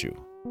Radius sent you.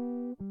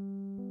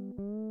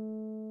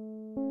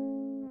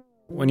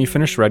 When you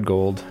finished Red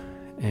Gold,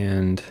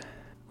 and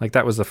like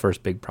that was the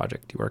first big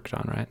project you worked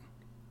on, right?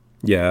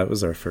 Yeah, it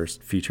was our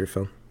first feature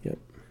film. Yep.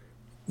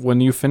 When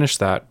you finished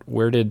that,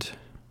 where did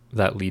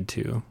that lead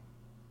to?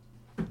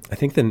 I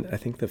think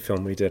the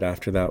film we did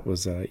after that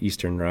was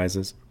Eastern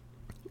Rises,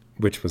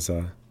 which was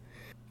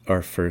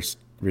our first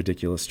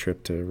ridiculous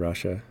trip to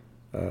Russia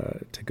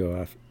to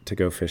go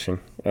fishing,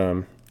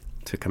 to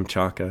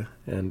Kamchatka,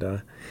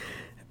 and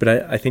but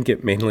I think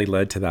it mainly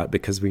led to that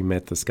because we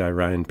met this guy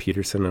Ryan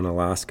Peterson in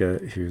Alaska,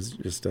 who's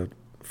just a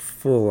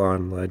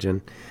full-on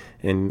legend,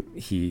 and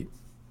he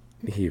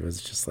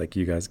was just like,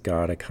 you guys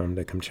gotta come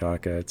to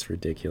Kamchatka, it's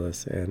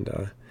ridiculous.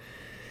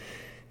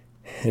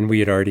 And we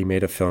had already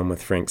made a film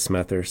with Frank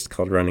Smethurst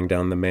called Running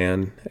Down the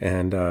Man,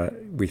 and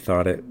we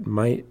thought it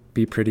might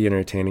be pretty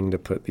entertaining to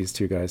put these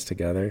two guys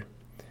together.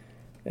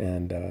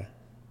 And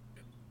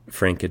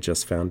Frank had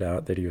just found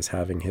out that he was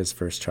having his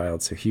first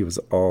child, so he was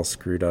all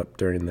screwed up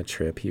during the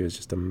trip. He was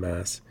just a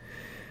mess.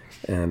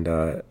 And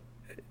I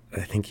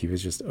think he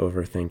was just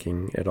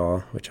overthinking it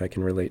all, which I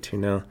can relate to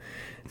now.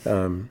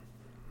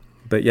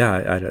 But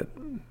yeah,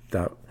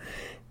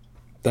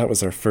 that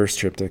was our first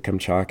trip to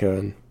Kamchatka,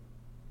 and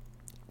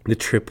the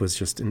trip was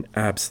just an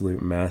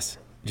absolute mess,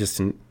 just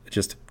a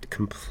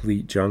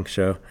complete junk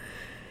show.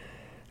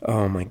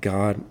 Oh my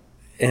God.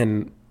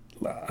 And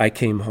I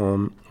came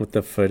home with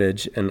the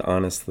footage and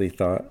honestly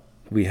thought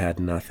we had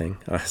nothing.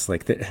 I was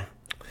like,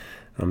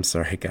 I'm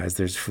sorry guys,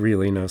 there's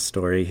really no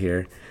story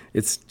here.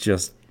 It's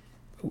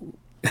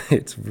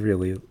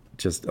really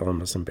just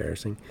almost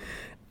embarrassing.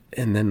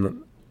 And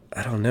then,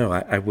 I don't know,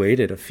 I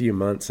waited a few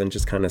months and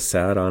just kind of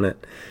sat on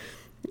it.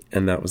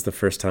 And that was the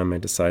first time I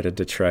decided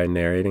to try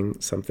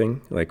narrating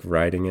something, like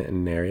writing it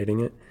and narrating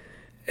it.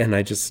 And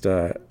I just,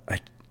 I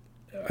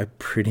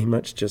pretty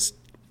much just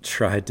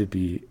tried to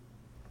be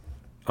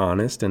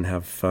honest and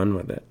have fun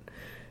with it.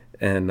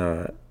 And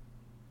I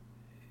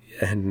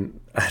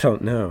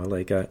don't know,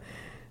 like, I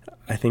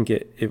think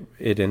it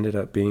ended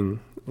up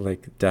being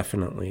like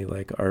definitely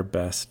like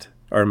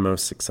our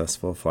most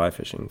successful fly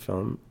fishing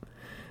film.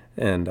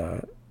 And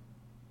I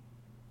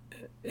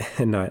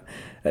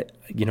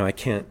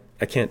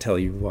can't tell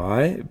you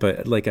why,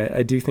 but like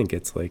I do think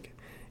it's like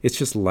it's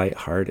just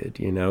lighthearted,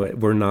 you know.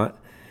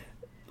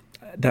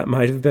 That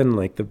might have been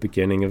like the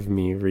beginning of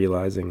me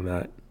realizing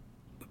that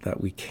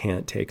we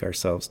can't take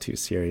ourselves too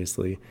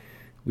seriously.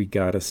 We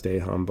gotta stay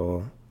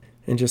humble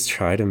and just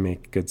try to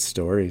make good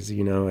stories,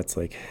 you know. It's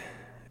like,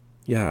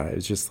 yeah, it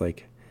was just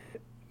like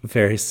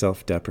very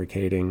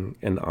self-deprecating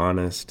and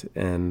honest,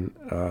 and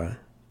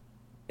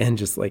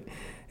just like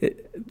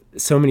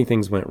so many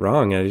things went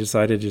wrong. I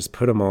decided to just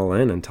put them all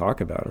in and talk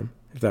about them,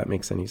 if that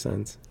makes any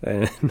sense.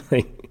 And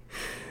like,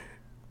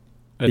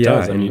 it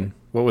does. I mean,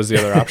 what was the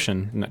other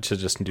option? Not to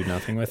just do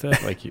nothing with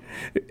it, like you.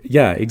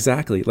 Yeah,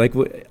 exactly. Like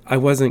I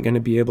wasn't going to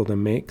be able to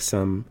make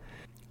some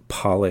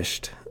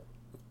polished,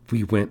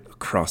 we went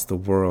across the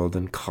world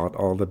and caught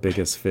all the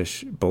biggest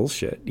fish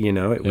bullshit. You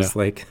know, it was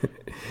like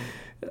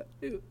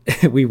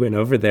we went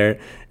over there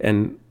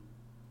and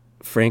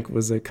Frank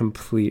was a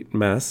complete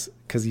mess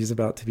because he's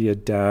about to be a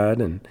dad,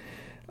 and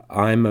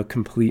I'm a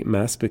complete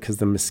mess because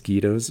the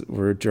mosquitoes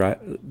were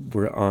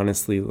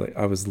honestly, like,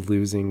 I was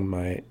losing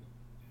my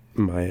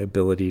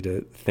ability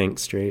to think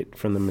straight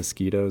from the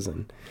mosquitoes,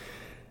 and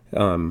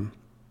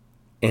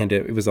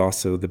it was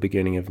also the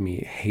beginning of me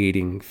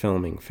hating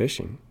filming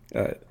fishing,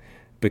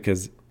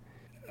 because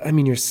I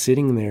mean, you're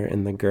sitting there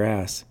in the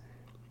grass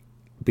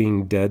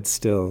being dead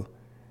still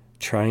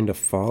trying to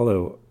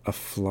follow a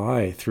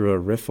fly through a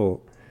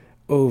riffle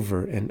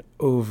over and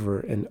over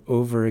and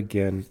over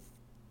again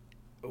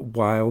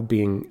while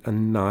being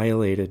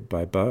annihilated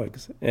by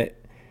bugs.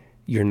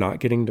 You're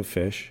not getting to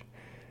fish.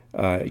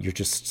 You're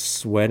just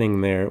sweating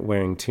there,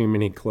 wearing too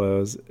many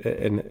clothes.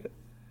 And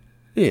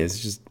it's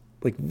just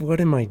like, what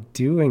am I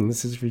doing?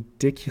 This is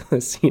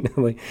ridiculous. You know,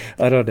 like,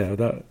 I don't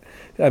know.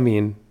 I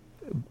mean,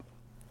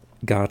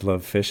 God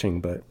loved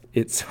fishing, but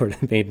it sort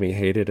of made me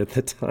hate it at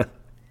the time.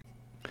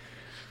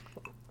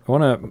 I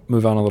want to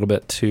move on a little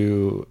bit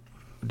to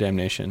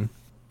Damnation.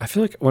 I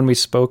feel like when we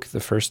spoke the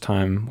first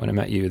time when I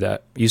met you,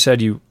 that you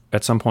said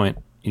at some point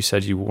you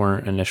said you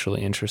weren't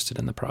initially interested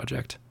in the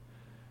project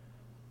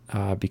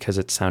because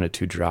it sounded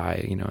too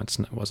dry. You know, it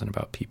wasn't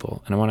about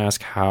people. And I want to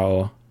ask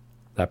how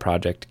that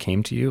project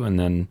came to you, and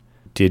then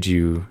did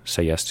you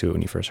say yes to it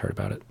when you first heard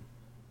about it?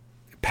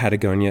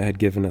 Patagonia had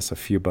given us a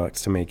few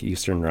bucks to make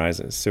Eastern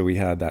Rises, so we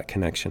had that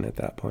connection at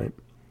that point.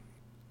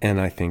 And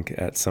I think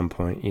at some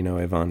point, you know,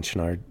 Yvon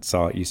Chouinard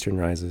saw Eastern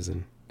Rises,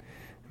 and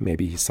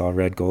maybe he saw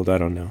Red Gold, I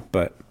don't know.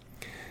 But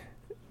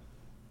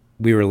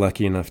we were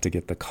lucky enough to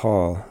get the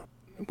call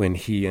when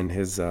he and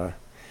his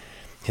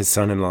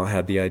son-in-law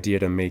had the idea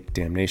to make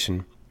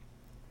Damnation.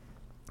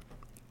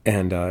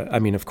 And I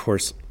mean, of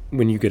course,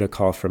 when you get a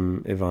call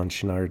from Yvon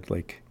Chouinard,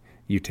 like,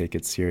 you take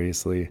it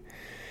seriously.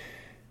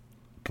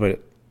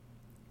 But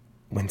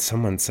when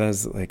someone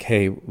says, like,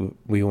 hey,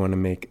 we want to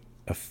make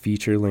a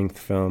feature-length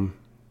film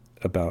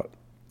about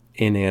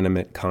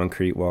inanimate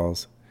concrete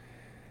walls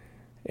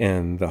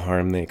and the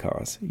harm they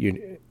cause,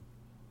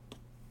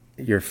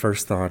 your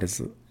first thought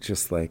is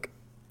just like,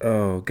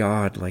 oh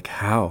God, like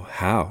how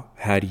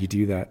do you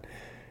do that?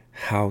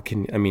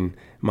 I mean,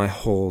 my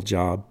whole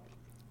job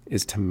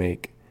is to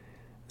make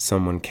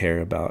someone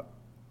care about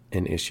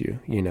an issue,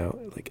 you know,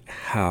 like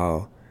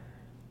how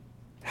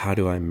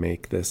do I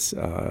make this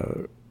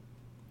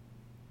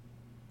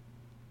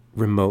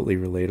remotely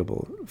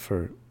relatable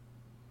for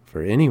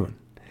anyone?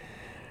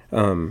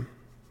 And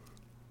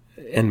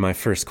my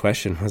first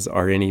question was,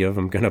 are any of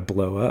them going to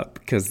blow up?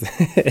 Because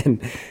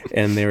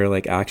and they were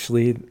like,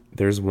 actually,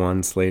 there's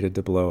one slated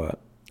to blow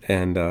up.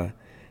 And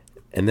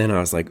then I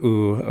was like,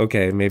 ooh,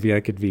 okay, maybe I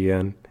could be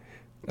in,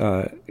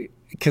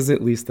 because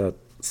at least that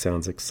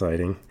sounds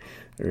exciting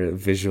or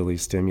visually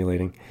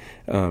stimulating.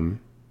 But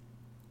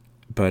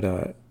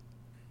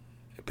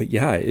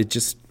yeah,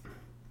 it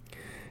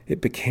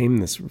became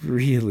this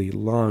really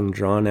long,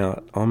 drawn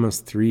out,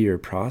 almost 3-year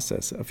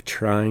process of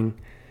trying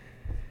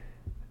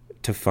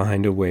to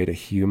find a way to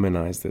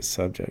humanize this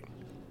subject.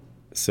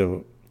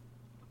 So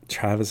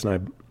Travis and I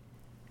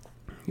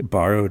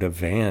borrowed a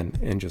van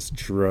and just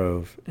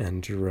drove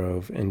and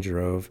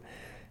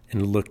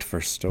looked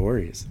for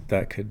stories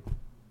that could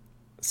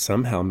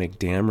somehow make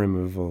dam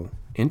removal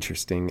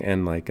interesting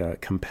and like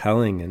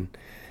compelling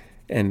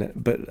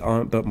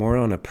but more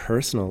on a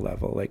personal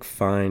level, like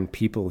find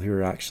people who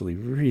are actually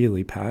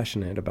really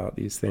passionate about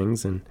these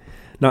things, and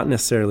not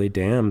necessarily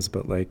dams,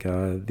 but like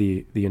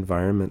the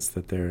environments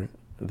that they're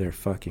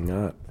fucking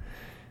up.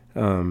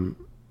 And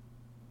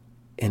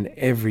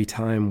every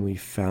time we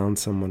found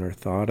someone or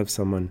thought of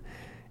someone,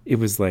 it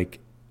was like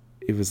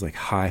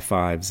high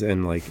fives,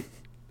 and like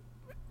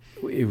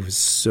it was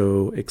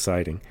so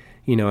exciting.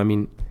 You know, I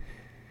mean,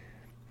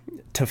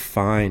 to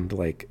find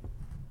like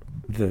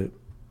the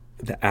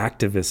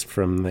activist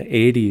from the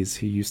 80s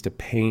who used to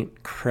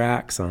paint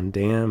cracks on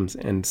dams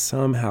and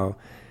somehow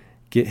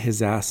get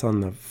his ass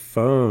on the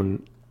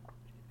phone.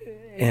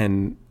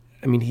 And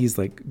I mean, he's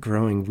like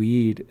growing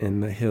weed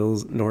in the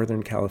hills,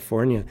 Northern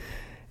California.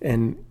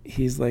 And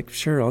he's like,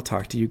 sure, I'll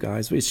talk to you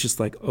guys. It's just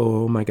like,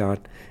 oh my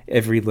God,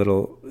 every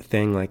little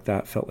thing like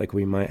that felt like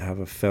we might have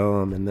a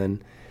film. And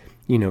then,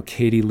 you know,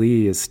 Katie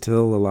Lee is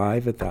still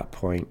alive at that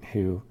point,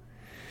 who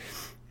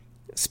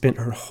spent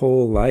her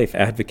whole life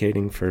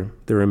advocating for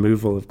the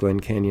removal of Glen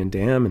Canyon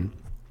Dam. And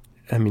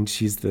I mean,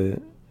 she's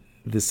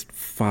this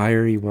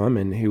fiery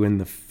woman who in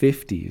the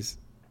 50s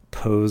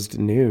posed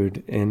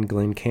nude in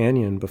Glen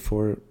Canyon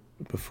before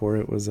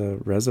it was a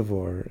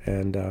reservoir,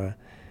 and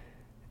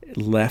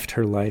left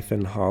her life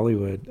in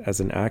Hollywood as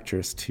an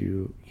actress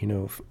to, you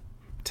know,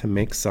 to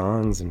make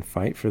songs and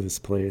fight for this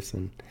place.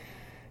 And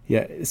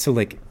yeah, so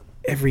like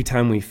every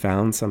time we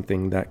found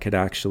something that could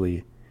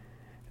actually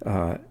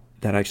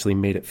that actually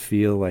made it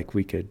feel like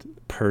we could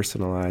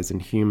personalize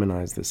and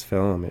humanize this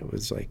film, it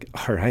was like,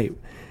 all right,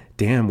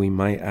 damn, we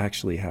might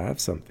actually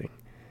have something.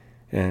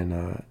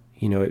 And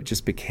you know, it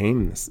just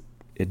became this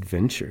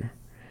adventure.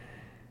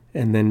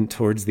 And then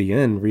towards the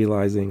end,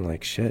 realizing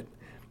like, shit,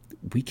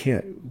 we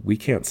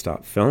can't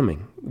stop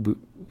filming.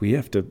 We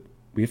have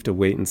to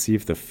wait and see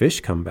if the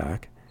fish come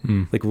back.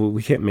 Like, well,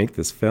 we can't make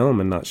this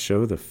film and not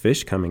show the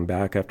fish coming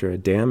back after a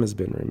dam has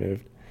been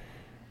removed.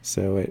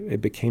 So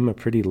it became a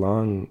pretty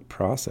long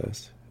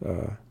process,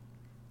 but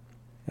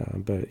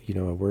you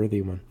know, a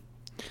worthy one.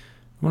 I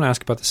want to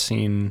ask about the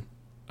scene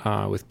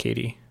with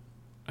Katie.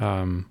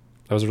 That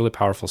was a really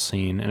powerful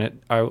scene, and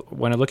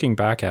when looking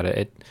back at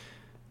it,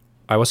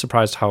 I was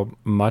surprised how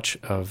much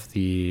of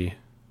the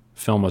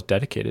film was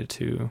dedicated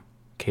to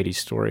Katie's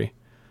story.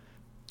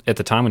 At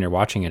the time when you're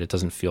watching it, it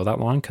doesn't feel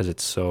that long because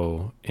it's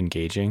so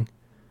engaging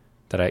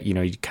that you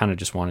kind of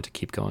just want it to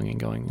keep going and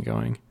going and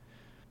going.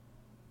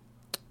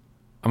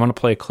 I'm going to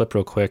play a clip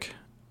real quick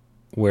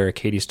where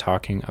Katie's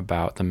talking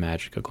about the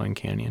magic of Glen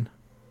Canyon.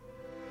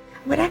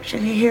 I would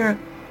actually hear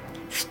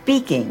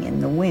speaking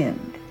in the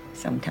wind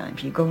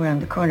sometimes. You go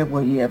around the corner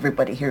where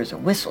everybody hears a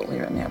whistle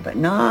here and there, but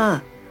nah,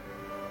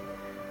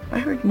 I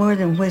heard more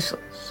than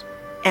whistles.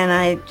 And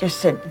I just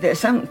said, there's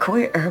something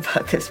queer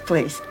about this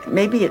place.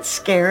 Maybe it's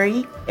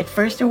scary. At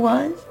first it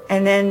was.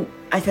 And then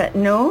I thought,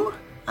 no,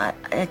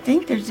 I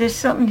think there's just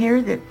something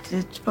here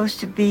that's supposed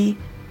to be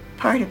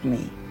part of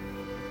me.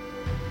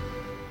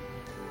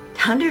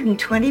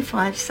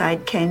 125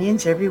 side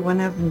canyons, every one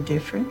of them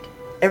different.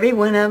 Every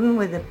one of them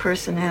with a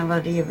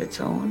personality of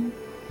its own.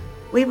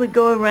 We would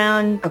go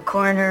around a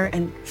corner,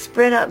 and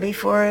spread out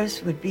before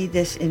us would be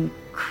this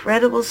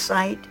incredible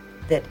sight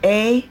that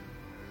A,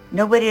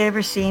 nobody had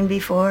ever seen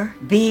before.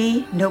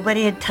 B,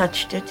 nobody had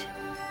touched it.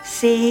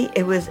 C,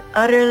 it was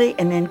utterly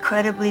and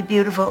incredibly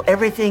beautiful.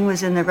 Everything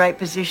was in the right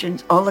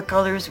positions. All the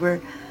colors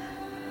were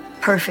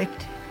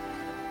perfect.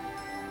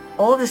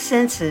 All the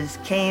senses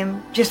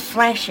came just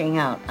flashing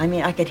out. I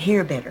mean, I could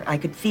hear better. I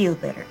could feel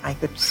better. I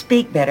could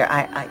speak better.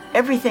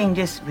 Everything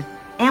just was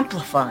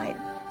amplified.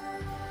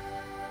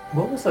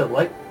 What was it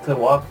like to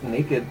walk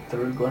naked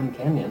through Glen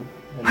Canyon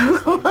and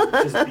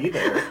just be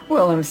there?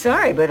 Well, I'm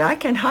sorry, but I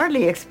can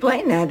hardly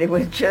explain that. It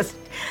was just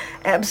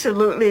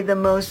absolutely the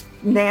most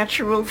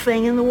natural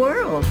thing in the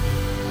world.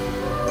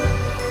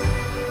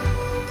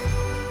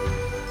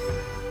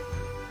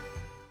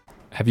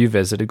 Have you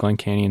visited Glen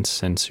Canyon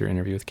since your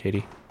interview with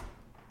Katie?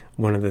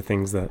 One of the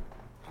things that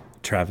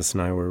Travis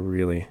and I were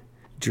really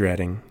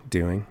dreading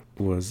doing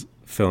was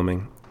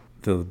filming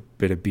the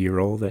bit of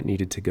B-roll that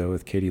needed to go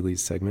with Katie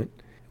Lee's segment,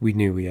 we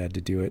knew we had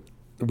to do it.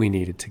 We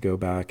needed to go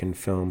back and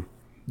film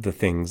the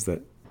things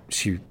that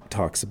she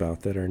talks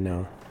about that are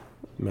now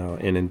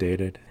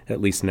inundated.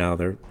 At least now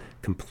they're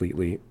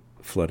completely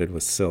flooded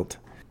with silt.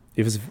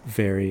 It was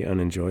very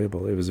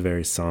unenjoyable. It was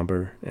very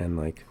somber, and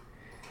like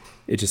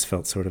it just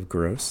felt sort of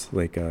gross.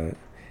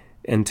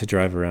 And to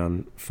drive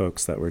around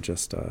folks that were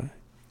just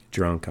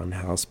drunk on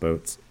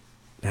houseboats,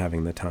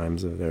 having the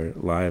times of their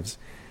lives,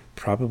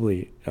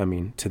 probably, I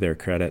mean, to their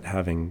credit,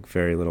 having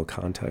very little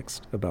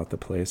context about the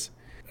place.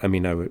 I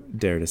mean, I would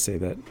dare to say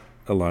that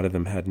a lot of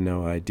them had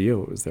no idea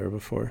what was there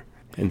before,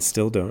 and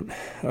still don't.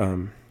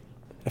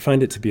 I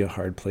find it to be a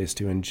hard place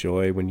to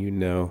enjoy when you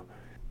know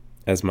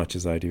as much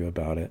as I do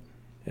about it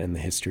and the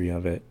history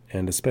of it,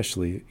 and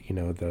especially, you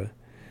know, the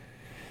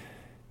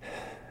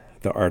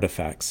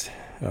artifacts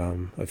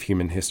of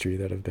human history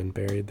that have been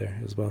buried there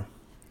as well.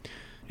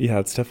 Yeah,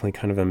 it's definitely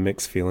kind of a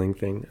mixed feeling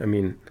thing. I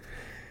mean,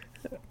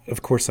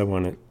 of course I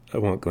want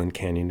Glen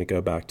Canyon to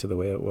go back to the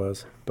way it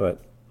was,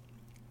 but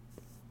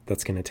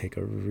that's going to take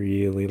a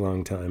really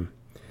long time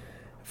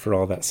for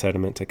all that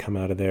sediment to come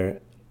out of there.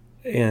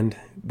 And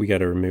we got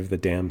to remove the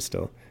dam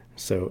still.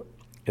 So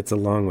it's a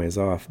long ways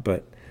off,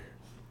 but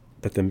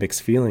the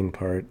mixed feeling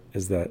part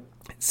is that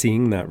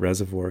seeing that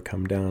reservoir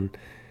come down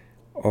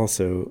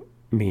also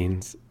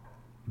means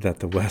that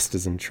the West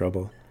is in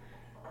trouble.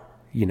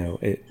 You know,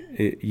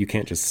 you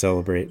can't just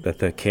celebrate that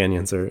the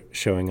canyons are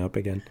showing up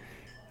again.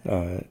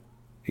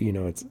 You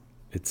know,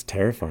 it's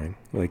terrifying.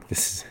 Like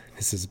this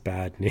is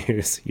bad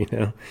news, you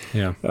know?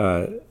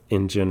 Yeah.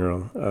 In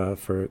general,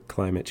 for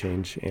climate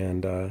change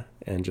and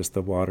just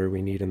the water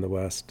we need in the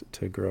West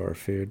to grow our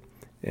food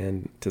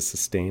and to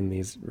sustain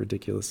these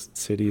ridiculous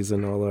cities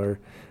and all our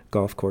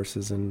golf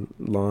courses and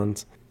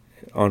lawns.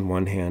 On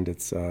one hand,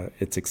 it's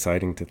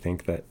exciting to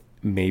think that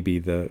maybe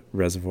the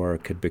reservoir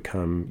could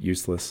become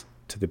useless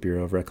to the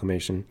Bureau of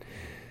Reclamation,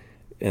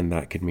 and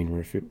that could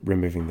mean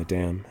removing the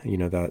dam. You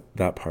know,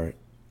 that part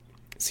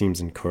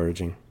seems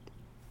encouraging.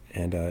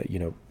 And,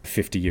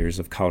 50 years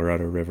of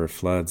Colorado River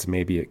floods,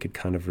 maybe it could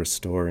kind of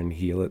restore and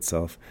heal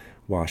itself,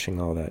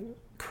 washing all that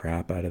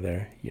crap out of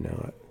there. You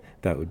know,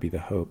 that would be the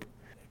hope.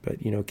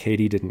 But, you know,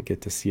 Katie didn't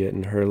get to see it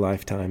in her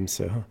lifetime,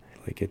 so,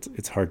 like,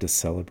 it's hard to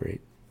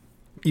celebrate.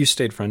 You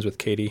stayed friends with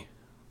Katie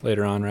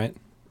later on, right?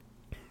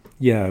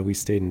 Yeah, we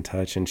stayed in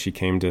touch, and she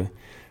came to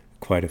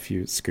quite a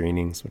few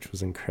screenings, which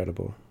was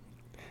incredible.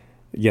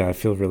 Yeah, I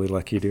feel really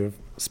lucky to have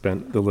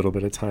spent the little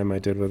bit of time I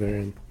did with her,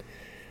 and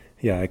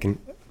yeah, I can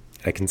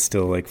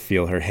still like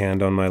feel her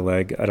hand on my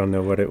leg. I don't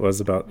know what it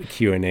was about the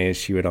Q&A.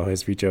 She would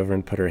always reach over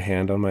and put her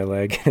hand on my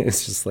leg.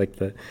 It's just like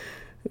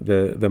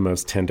the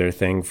most tender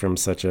thing from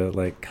such a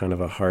like kind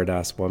of a hard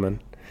ass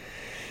woman.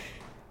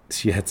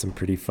 She had some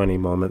pretty funny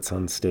moments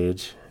on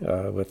stage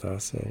with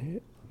us.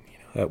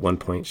 At one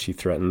point, she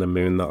threatened to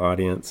moon the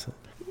audience.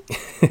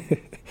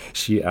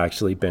 She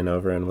actually bent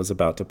over and was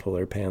about to pull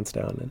her pants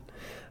down, and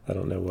I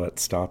don't know what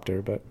stopped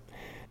her, but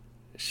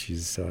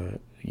she's,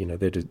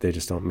 they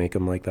just don't make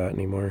them like that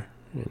anymore.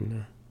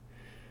 And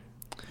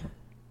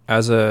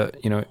as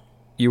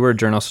you were a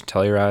journalist at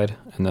Telluride,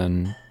 and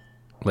then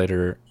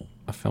later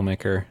a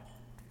filmmaker.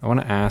 I want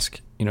to ask,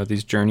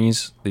 these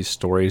journeys, these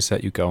stories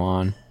that you go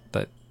on,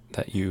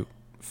 that you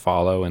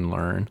follow and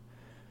learn,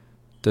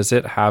 does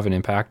it have an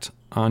impact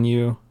on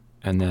you?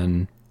 And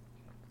then,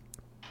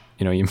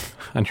 you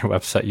on your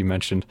website, you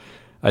mentioned,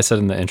 I said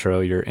in the intro,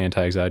 your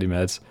anti-anxiety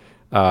meds.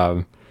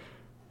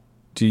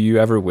 Do you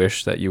ever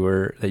wish that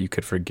you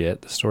could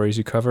forget the stories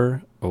you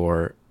cover,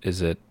 or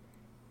is it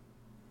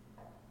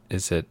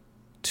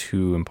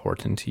too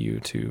important to you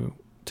to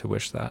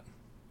wish that?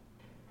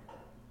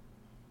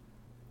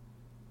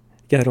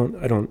 Yeah,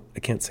 I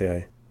can't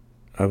say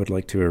I would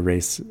like to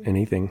erase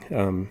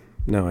anything.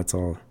 No, it's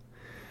all,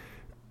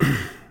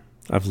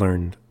 I've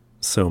learned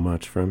so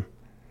much from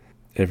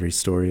every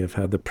story I've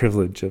had the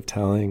privilege of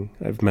telling.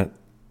 I've met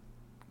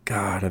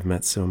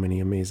so many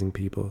amazing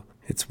people.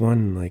 It's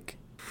one like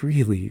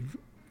really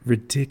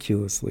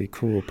ridiculously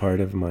cool part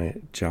of my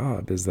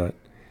job is that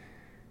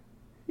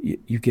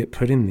you get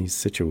put in these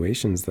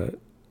situations that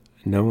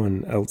no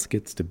one else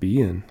gets to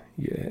be in.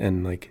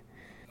 And like,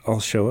 I'll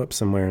show up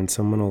somewhere and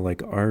someone will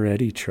like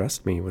already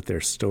trust me with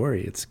their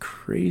story. It's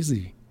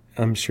crazy.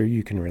 I'm sure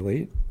you can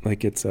relate.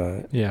 Like it's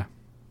yeah.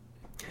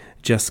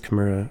 Jess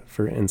Kimura,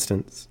 for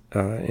instance,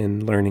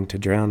 in Learning to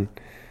Drown,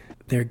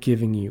 they're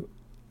giving you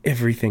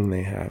everything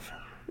they have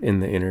in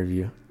the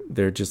interview.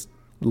 They're just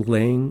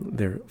laying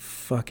their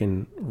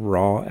fucking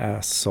raw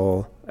ass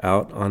soul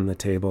out on the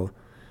table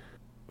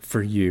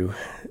for you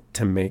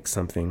to make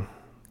something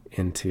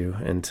into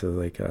and to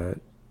like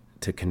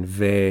to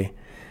convey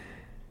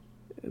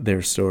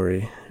their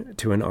story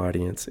to an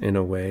audience in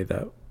a way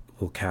that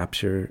will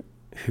capture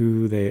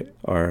who they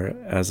are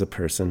as a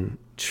person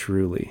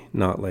truly,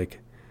 not like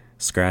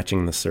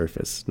scratching the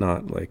surface,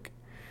 not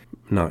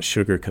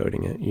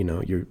sugarcoating it.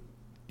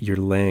 You're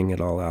laying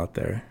it all out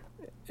there,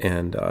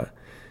 and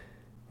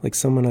like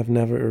someone I've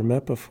never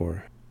met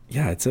before.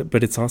 yeah,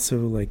 but it's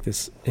also like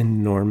this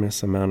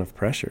enormous amount of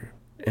pressure,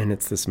 and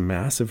it's this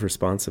massive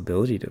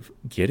responsibility to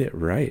get it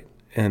right.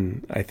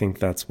 And I think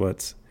that's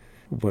what's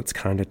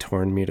kind of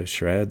torn me to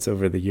shreds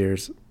over the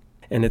years.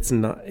 And it's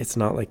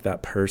not like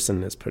that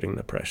person is putting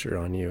the pressure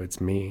on you.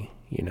 It's me,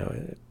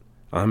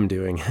 I'm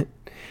doing it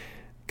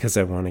because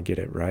I want to get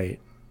it right.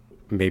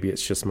 Maybe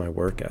it's just my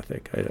work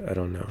ethic. I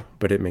don't know,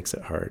 but it makes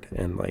it hard.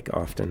 And like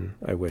often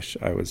I wish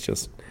I was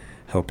just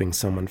helping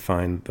someone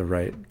find the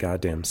right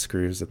goddamn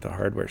screws at the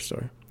hardware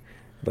store.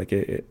 Like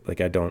like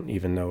I don't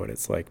even know what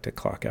it's like to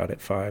clock out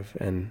at 5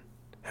 and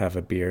have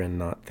a beer and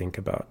not think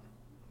about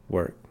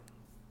work.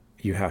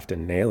 You have to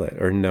nail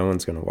it or no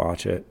one's going to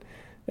watch it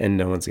and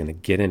no one's going to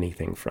get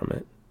anything from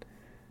it.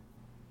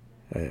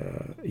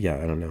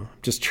 I don't know.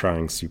 Just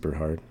trying super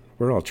hard.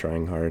 We're all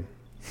trying hard.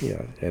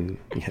 Yeah. And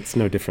it's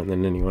no different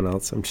than anyone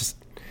else. I'm just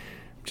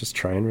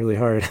trying really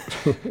hard.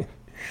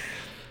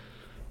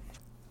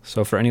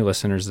 So for any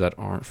listeners that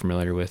aren't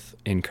familiar with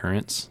In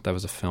Currents, that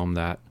was a film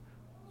that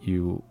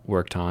you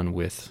worked on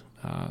with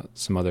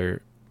some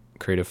other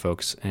creative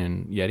folks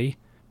in Yeti,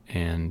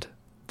 and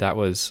that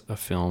was a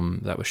film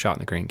that was shot in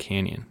the Grand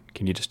Canyon.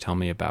 Can you just tell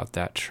me about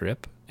that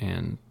trip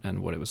and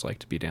what it was like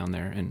to be down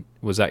there? And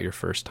was that your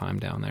first time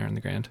down there in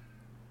the Grand?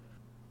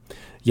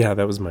 Yeah,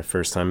 that was my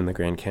first time in the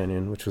Grand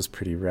Canyon, which was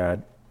pretty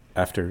rad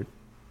after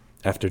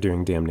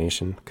doing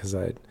Damnation, because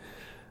I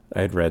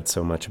had read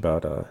so much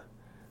about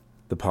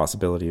the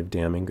possibility of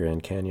damming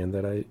Grand Canyon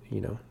that I,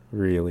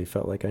 really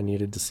felt like I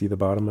needed to see the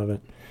bottom of it.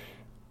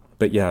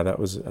 But yeah, that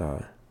was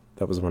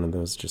one of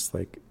those just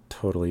like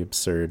totally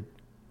absurd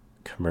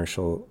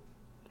commercial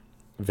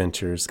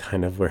ventures,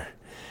 kind of where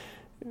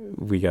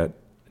we got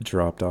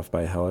dropped off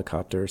by a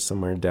helicopter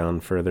somewhere down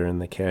further in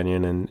the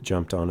canyon and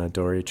jumped on a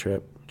dory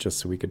trip just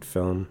so we could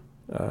film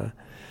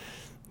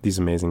these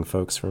amazing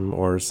folks from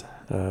Oars,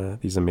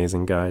 these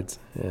amazing guides.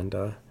 And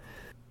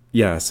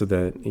so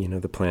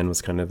the plan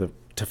was kind of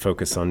to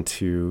focus on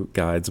 2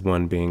 guides,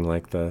 one being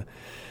like the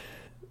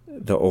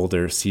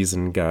older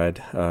seasoned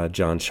guide,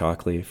 John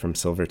Shockley from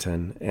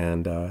Silverton,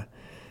 and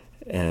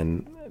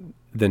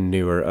the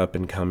newer up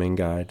and coming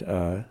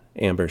guide,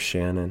 Amber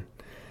Shannon,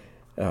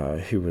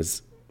 who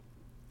was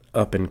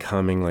up and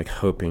coming, like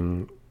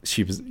hoping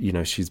she's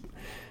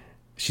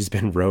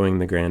been rowing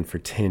the Grand for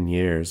 10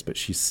 years, but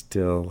she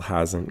still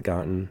hasn't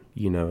gotten,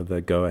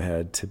 the go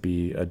ahead to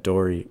be a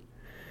dory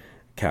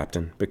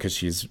captain, because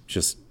she's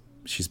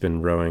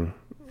been rowing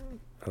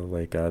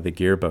the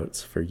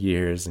gearboats for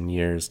years and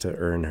years to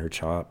earn her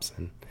chops.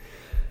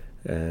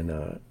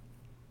 And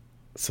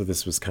so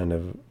this was kind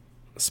of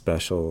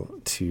special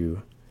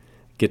to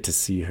get to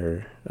see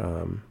her,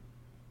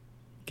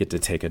 get to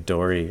take a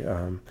dory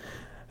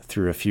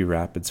through a few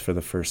rapids for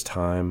the first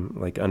time,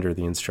 like under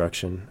the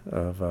instruction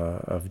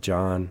of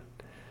John.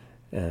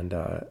 And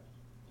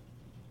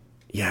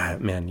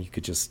man, you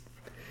could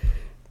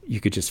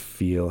just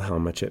feel how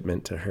much it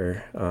meant to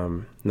her.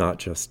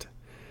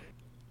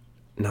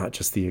 Not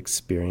just the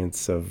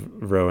experience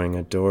of rowing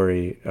a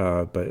dory,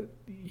 but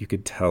you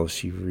could tell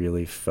she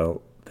really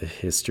felt the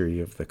history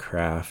of the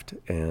craft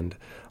and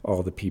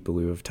all the people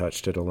who have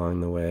touched it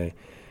along the way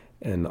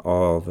and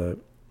all the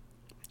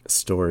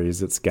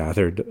stories it's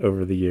gathered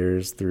over the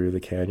years through the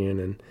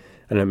canyon.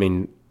 And I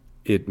mean,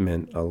 it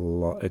meant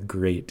a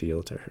great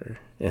deal to her.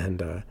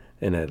 And I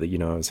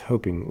was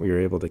hoping we were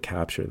able to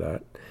capture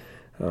that.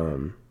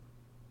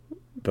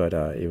 But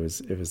it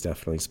was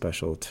definitely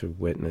special to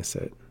witness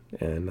it.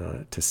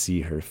 And to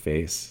see her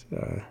face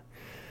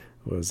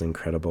was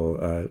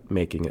incredible,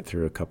 making it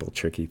through a couple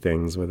tricky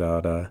things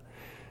without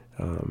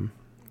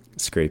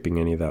scraping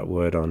any of that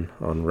wood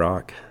on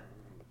rock.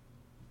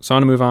 So I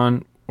want to move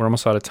on. We're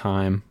almost out of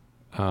time.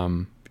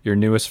 Your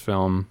newest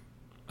film,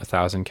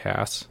 1,000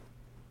 Casts.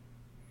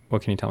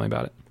 What can you tell me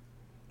about it?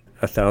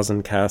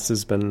 1,000 Casts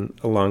has been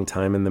a long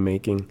time in the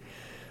making.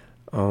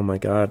 Oh my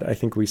God, I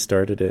think we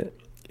started it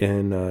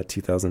in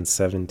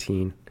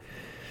 2017.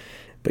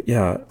 But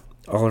yeah,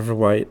 Oliver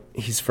White,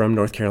 he's from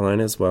North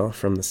Carolina as well,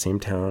 from the same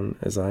town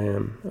as I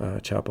am,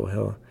 Chapel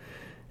Hill.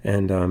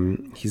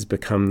 And he's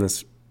become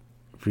this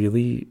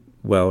really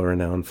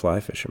well-renowned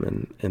fly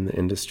fisherman in the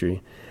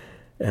industry.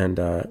 And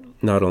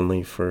not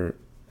only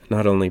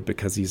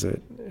because he's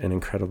an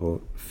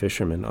incredible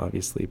fisherman,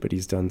 obviously, but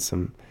he's done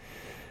some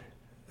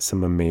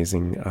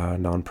amazing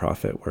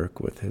nonprofit work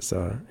with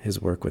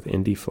his work with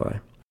Indie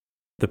Fly.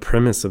 The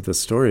premise of the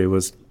story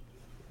was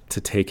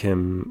to take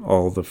him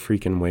all the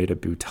freaking way to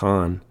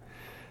Bhutan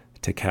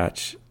to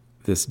catch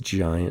this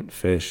giant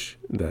fish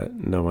that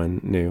no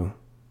one knew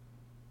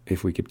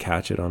if we could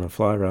catch it on a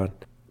fly rod.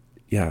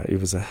 Yeah,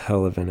 it was a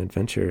hell of an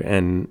adventure.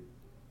 And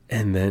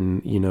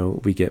then,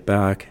 we get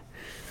back,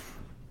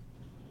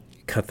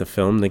 cut the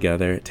film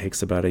together. It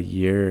takes about 1.5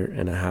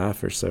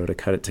 years or so to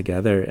cut it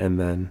together. And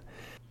then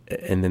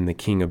the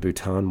king of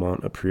Bhutan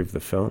won't approve the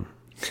film.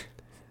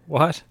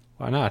 What?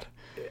 Why not?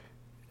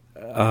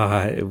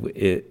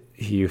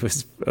 He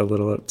was a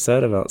little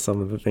upset about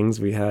some of the things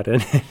we had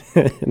in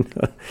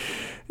it.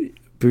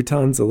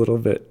 Bhutan's a little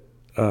bit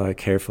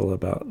careful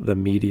about the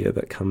media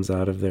that comes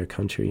out of their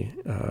country.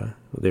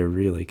 They're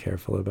really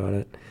careful about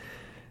it.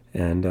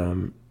 And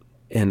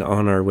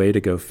on our way to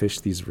go fish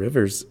these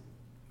rivers,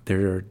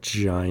 there are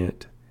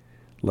giant,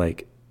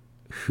 like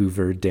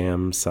Hoover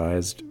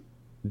Dam-sized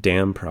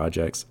dam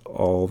projects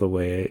all the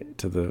way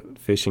to the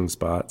fishing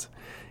spots.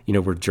 You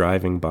know, we're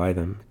driving by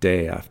them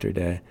day after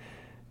day,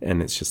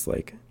 and it's just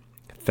like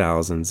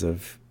thousands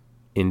of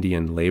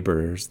Indian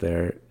laborers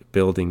there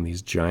building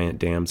these giant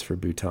dams for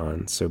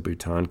Bhutan, so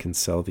Bhutan can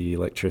sell the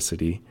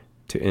electricity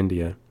to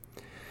India,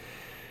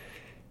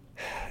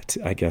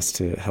 I guess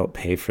to help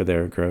pay for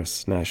their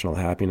gross national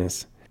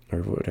happiness, or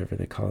whatever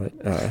they call it.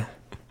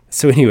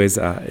 So anyways,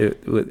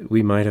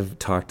 we might have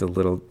talked a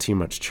little too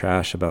much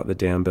trash about the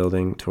dam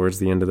building towards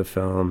the end of the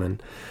film,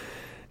 and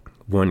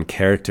one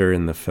character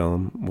in the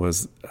film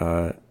was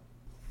the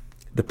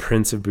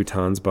Prince of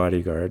Bhutan's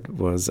bodyguard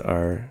was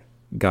our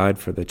guide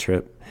for the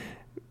trip.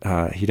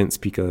 He didn't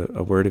speak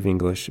a word of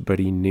English, but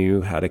he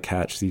knew how to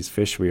catch these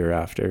fish we were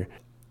after,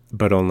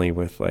 but only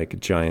with like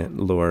giant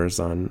lures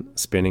on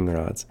spinning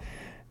rods.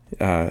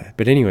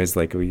 But anyways,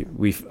 like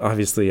we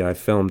obviously I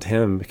filmed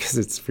him because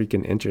it's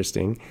freaking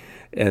interesting.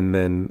 And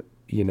then,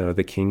 you know,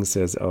 the king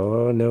says,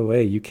 "Oh, no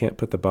way, you can't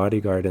put the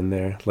bodyguard in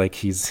there." Like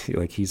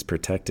he's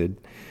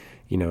protected.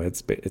 You know,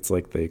 it's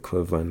like the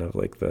equivalent of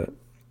like the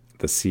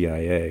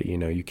CIA, you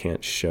know, you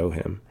can't show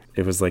him.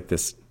 It was like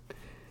this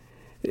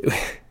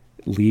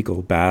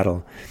legal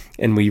battle.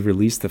 And we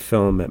released the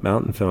film at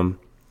Mountain Film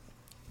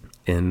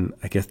in,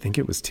 I think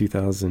it was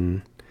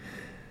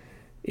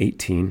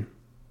 2018.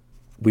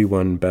 We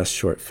won Best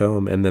Short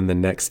Film. And then the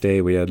next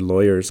day we had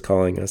lawyers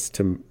calling us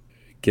to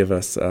give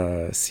us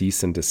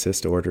cease and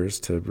desist orders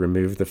to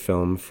remove the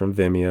film from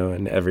Vimeo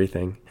and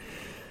everything.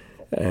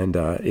 And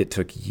it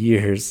took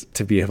years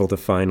to be able to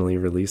finally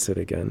release it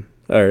again,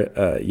 or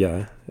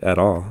at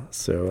all.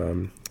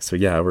 So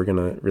yeah, we're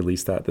gonna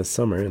release that this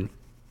summer,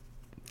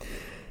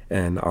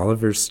 and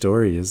Oliver's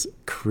story is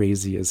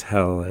crazy as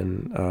hell,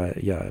 and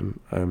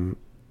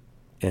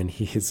and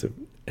he is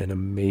an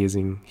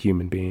amazing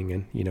human being,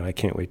 and you know I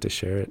can't wait to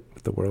share it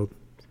with the world.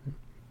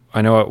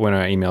 I know when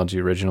I emailed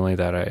you originally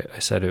that I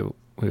said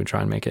we would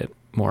try and make it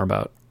more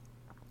about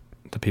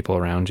the people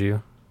around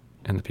you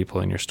and the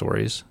people in your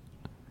stories.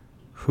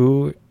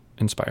 Who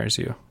inspires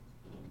you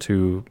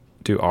to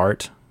do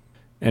art,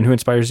 and who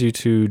inspires you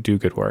to do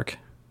good work?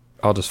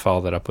 I'll just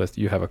follow that up with,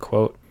 you have a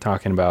quote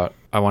talking about,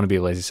 I want to be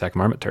a lazy sack of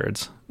marmot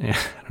turds. Yeah,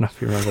 I don't know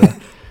if you remember that.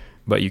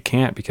 But you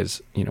can't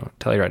because, you know,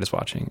 Telluride is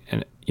watching.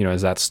 And, you know,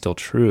 is that still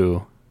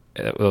true?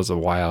 It was a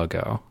while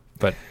ago.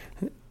 But,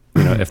 you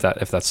know, if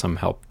that's some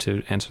help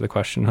to answer the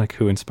question, like,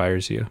 who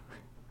inspires you?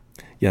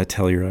 Yeah,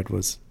 Telluride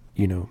was,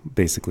 you know,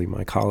 basically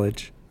my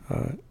college.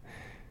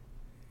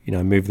 You know,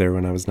 I moved there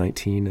when I was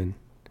 19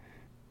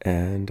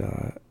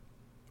 and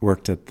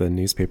worked at the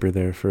newspaper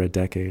there for a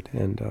decade,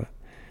 and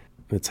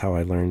it's how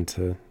I learned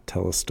to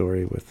tell a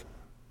story with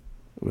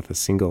a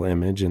single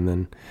image. And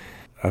then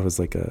I was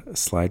like a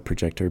slide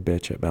projector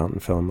bitch at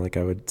Mountain Film. Like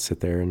I would sit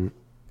there and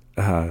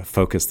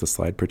focus the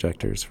slide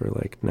projectors for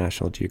like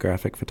National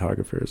Geographic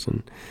photographers,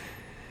 and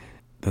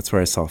that's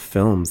where I saw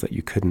films that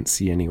you couldn't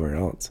see anywhere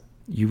else.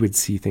 You would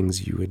see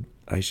things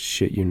I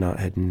shit you not,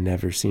 had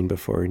never seen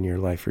before in your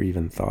life or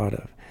even thought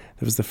of.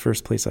 That was the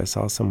first place I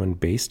saw someone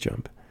base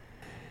jump.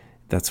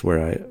 That's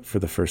where I, for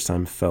the first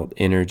time, felt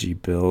energy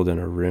build in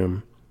a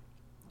room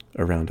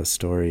around a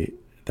story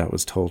that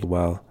was told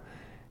well.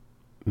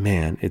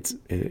 Man, it's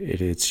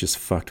just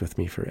fucked with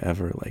me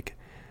forever. Like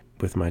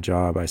with my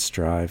job, I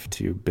strive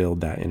to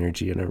build that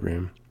energy in a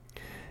room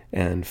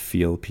and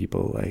feel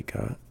people like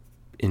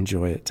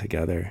enjoy it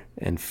together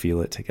and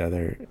feel it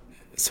together.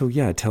 So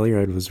yeah,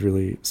 Telluride was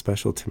really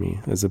special to me.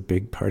 It was a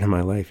big part of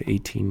my life,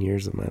 18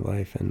 years of my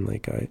life. And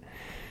like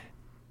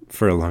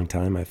for a long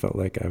time, I felt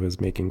like I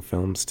was making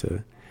films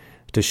to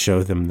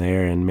show them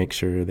there and make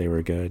sure they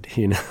were good,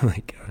 you know,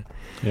 like,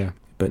 yeah.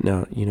 But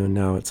now, you know,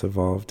 now it's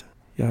evolved.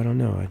 Yeah, I don't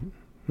know.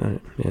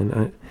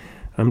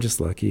 I'm just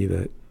lucky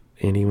that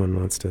anyone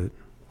wants to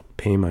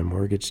pay my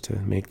mortgage to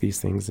make these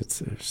things.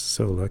 It's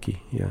so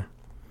lucky. Yeah.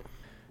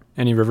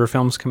 Any river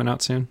films coming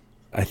out soon?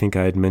 I think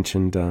I had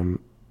mentioned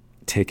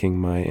taking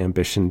my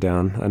ambition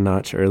down a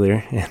notch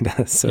earlier, and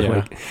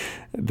like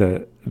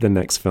the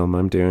next film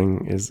I'm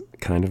doing is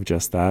kind of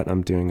just that.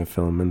 I'm doing a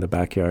film in the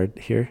backyard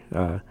here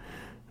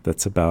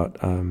that's about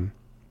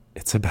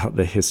it's about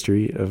the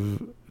history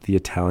of the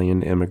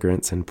Italian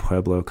immigrants in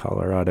Pueblo,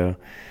 Colorado,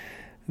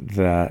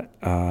 that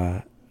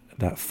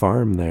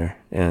farm there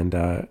and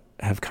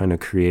have kind of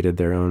created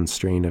their own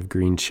strain of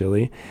green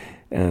chili.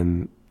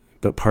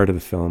 But part of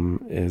the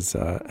film is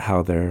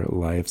how their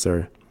lives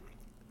are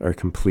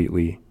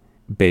completely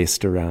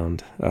based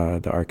around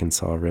the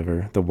Arkansas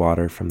River, the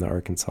water from the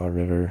Arkansas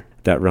River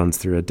that runs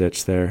through a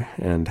ditch there,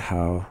 and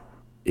how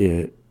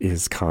it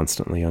is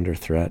constantly under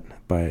threat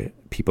by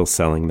people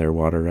selling their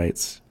water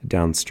rights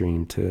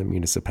downstream to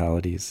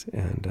municipalities.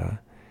 And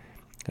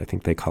I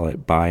think they call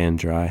it buy and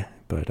dry,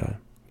 but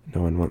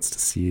no one wants to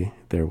see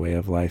their way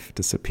of life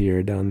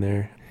disappear down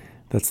there.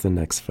 That's the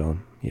next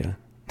film, yeah.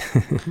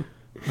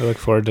 I look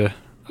forward to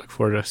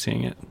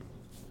seeing it.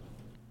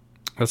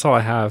 That's all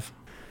I have.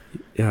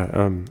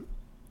 Yeah.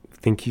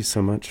 Thank you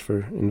so much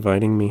for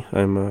inviting me.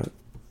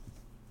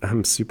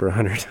 I'm super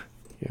honored.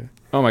 Yeah.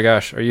 Oh my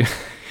gosh, are you?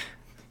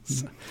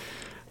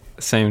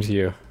 Same to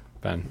you,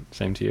 Ben.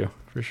 Same to you,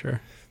 for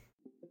sure.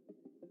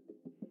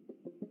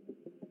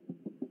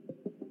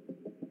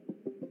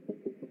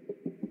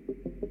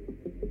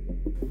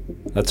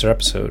 That's our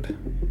episode.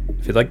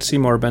 If you'd like to see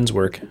more of Ben's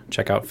work,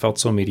 check out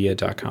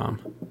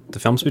feltsomedia.com. The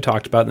films we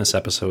talked about in this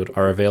episode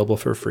are available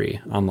for free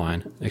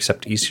online,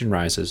 except Eastern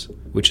Rises,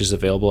 which is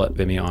available at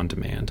Vimeo On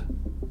Demand.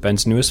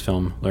 Ben's newest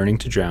film, Learning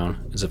to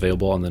Drown, is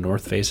available on the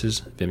North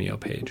Faces Vimeo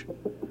page.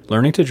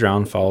 Learning to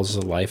Drown follows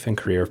the life and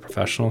career of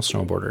professional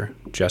snowboarder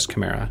Jess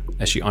Camara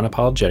as she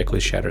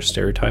unapologetically shatters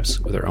stereotypes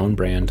with her own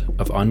brand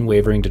of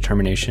unwavering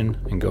determination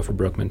and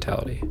go-for-broke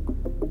mentality.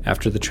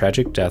 After the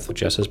tragic death of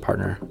Jess's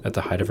partner at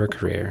the height of her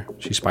career,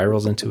 she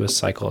spirals into a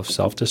cycle of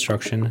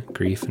self-destruction,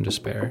 grief, and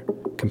despair,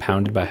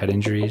 compounded by head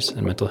injuries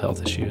and mental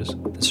health issues.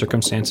 The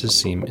circumstances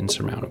seem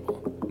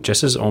insurmountable.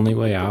 Jess's only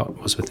way out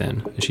was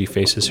within. As she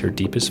faces her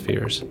deepest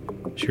fears,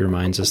 she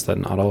reminds us that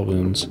not all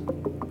wounds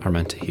are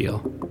meant to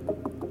heal.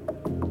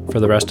 For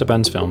the rest of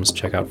Ben's films,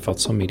 check out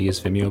Feltso Media's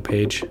Vimeo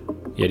page,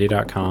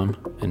 Yeti.com,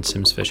 and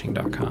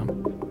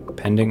SimsFishing.com.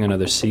 Pending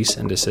another cease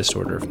and desist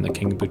order from the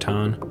King of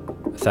Bhutan,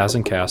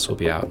 1,000 Casts will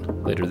be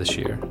out later this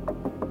year.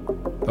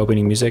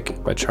 Opening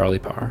music by Charlie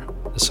Parr.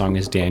 The song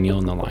is Daniel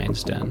in the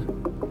Lion's Den.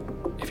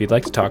 If you'd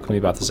like to talk with me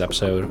about this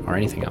episode or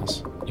anything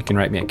else, you can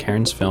write me at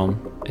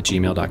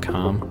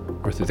karensfilm@gmail.com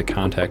or through the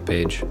contact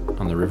page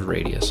on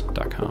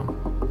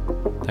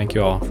theriverradius.com. Thank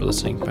you all for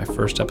listening to my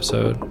first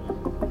episode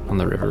on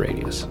The River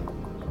Radius.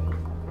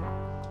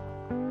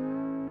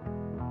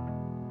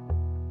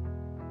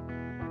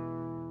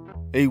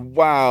 A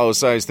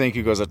wow-sized thank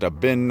you goes out to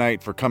Ben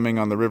Knight for coming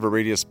on the River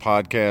Radius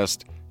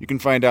podcast. You can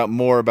find out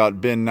more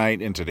about Ben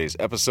Knight in today's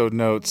episode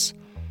notes.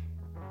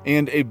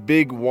 And a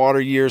big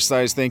water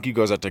year-sized thank you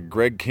goes out to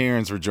Greg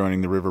Cairns for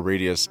joining the River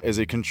Radius as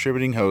a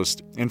contributing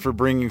host and for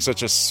bringing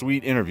such a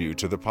sweet interview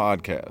to the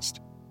podcast.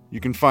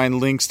 You can find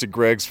links to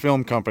Greg's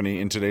film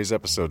company in today's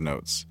episode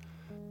notes.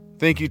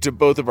 Thank you to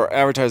both of our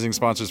advertising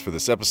sponsors for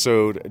this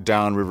episode,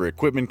 Downriver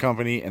Equipment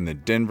Company and the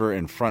Denver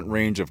and Front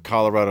Range of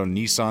Colorado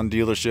Nissan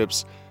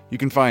dealerships. You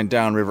can find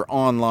Downriver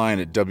online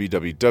at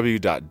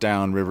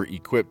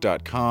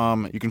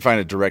www.downriverequip.com. You can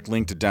find a direct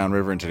link to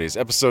Downriver in today's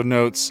episode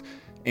notes.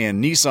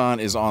 And Nissan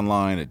is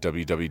online at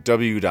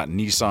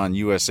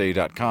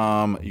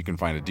www.nissanusa.com. You can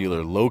find a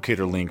dealer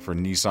locator link for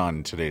Nissan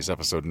in today's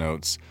episode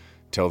notes.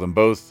 Tell them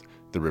both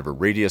the River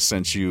Radius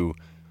sent you.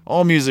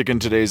 All music in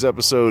today's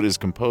episode is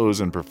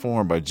composed and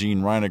performed by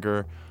Gene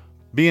Reiniger.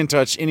 Be in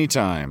touch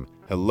anytime.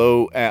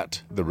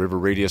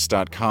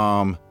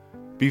 hello@theriverradius.com.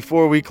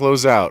 Before we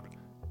close out,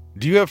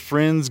 do you have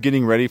friends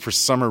getting ready for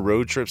summer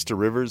road trips to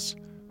rivers?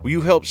 Will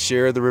you help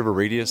share the River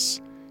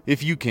Radius?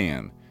 If you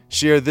can,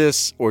 share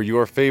this or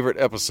your favorite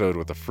episode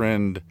with a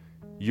friend.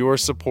 Your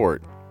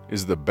support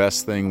is the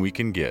best thing we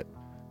can get.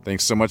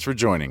 Thanks so much for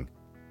joining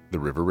the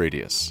River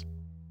Radius.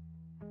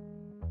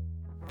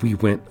 We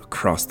went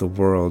across the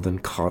world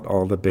and caught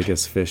all the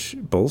biggest fish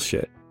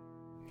bullshit.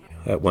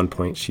 At one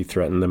point, she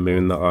threatened to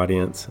moon the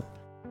audience.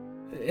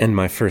 And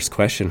my first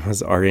question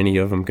was, are any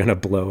of them going to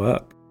blow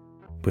up?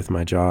 With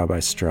my job, I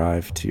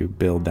strive to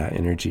build that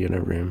energy in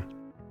a room.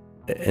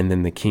 And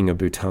then the King of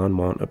Bhutan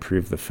won't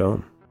approve the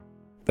film.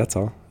 That's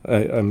all.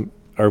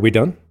 Are we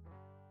done?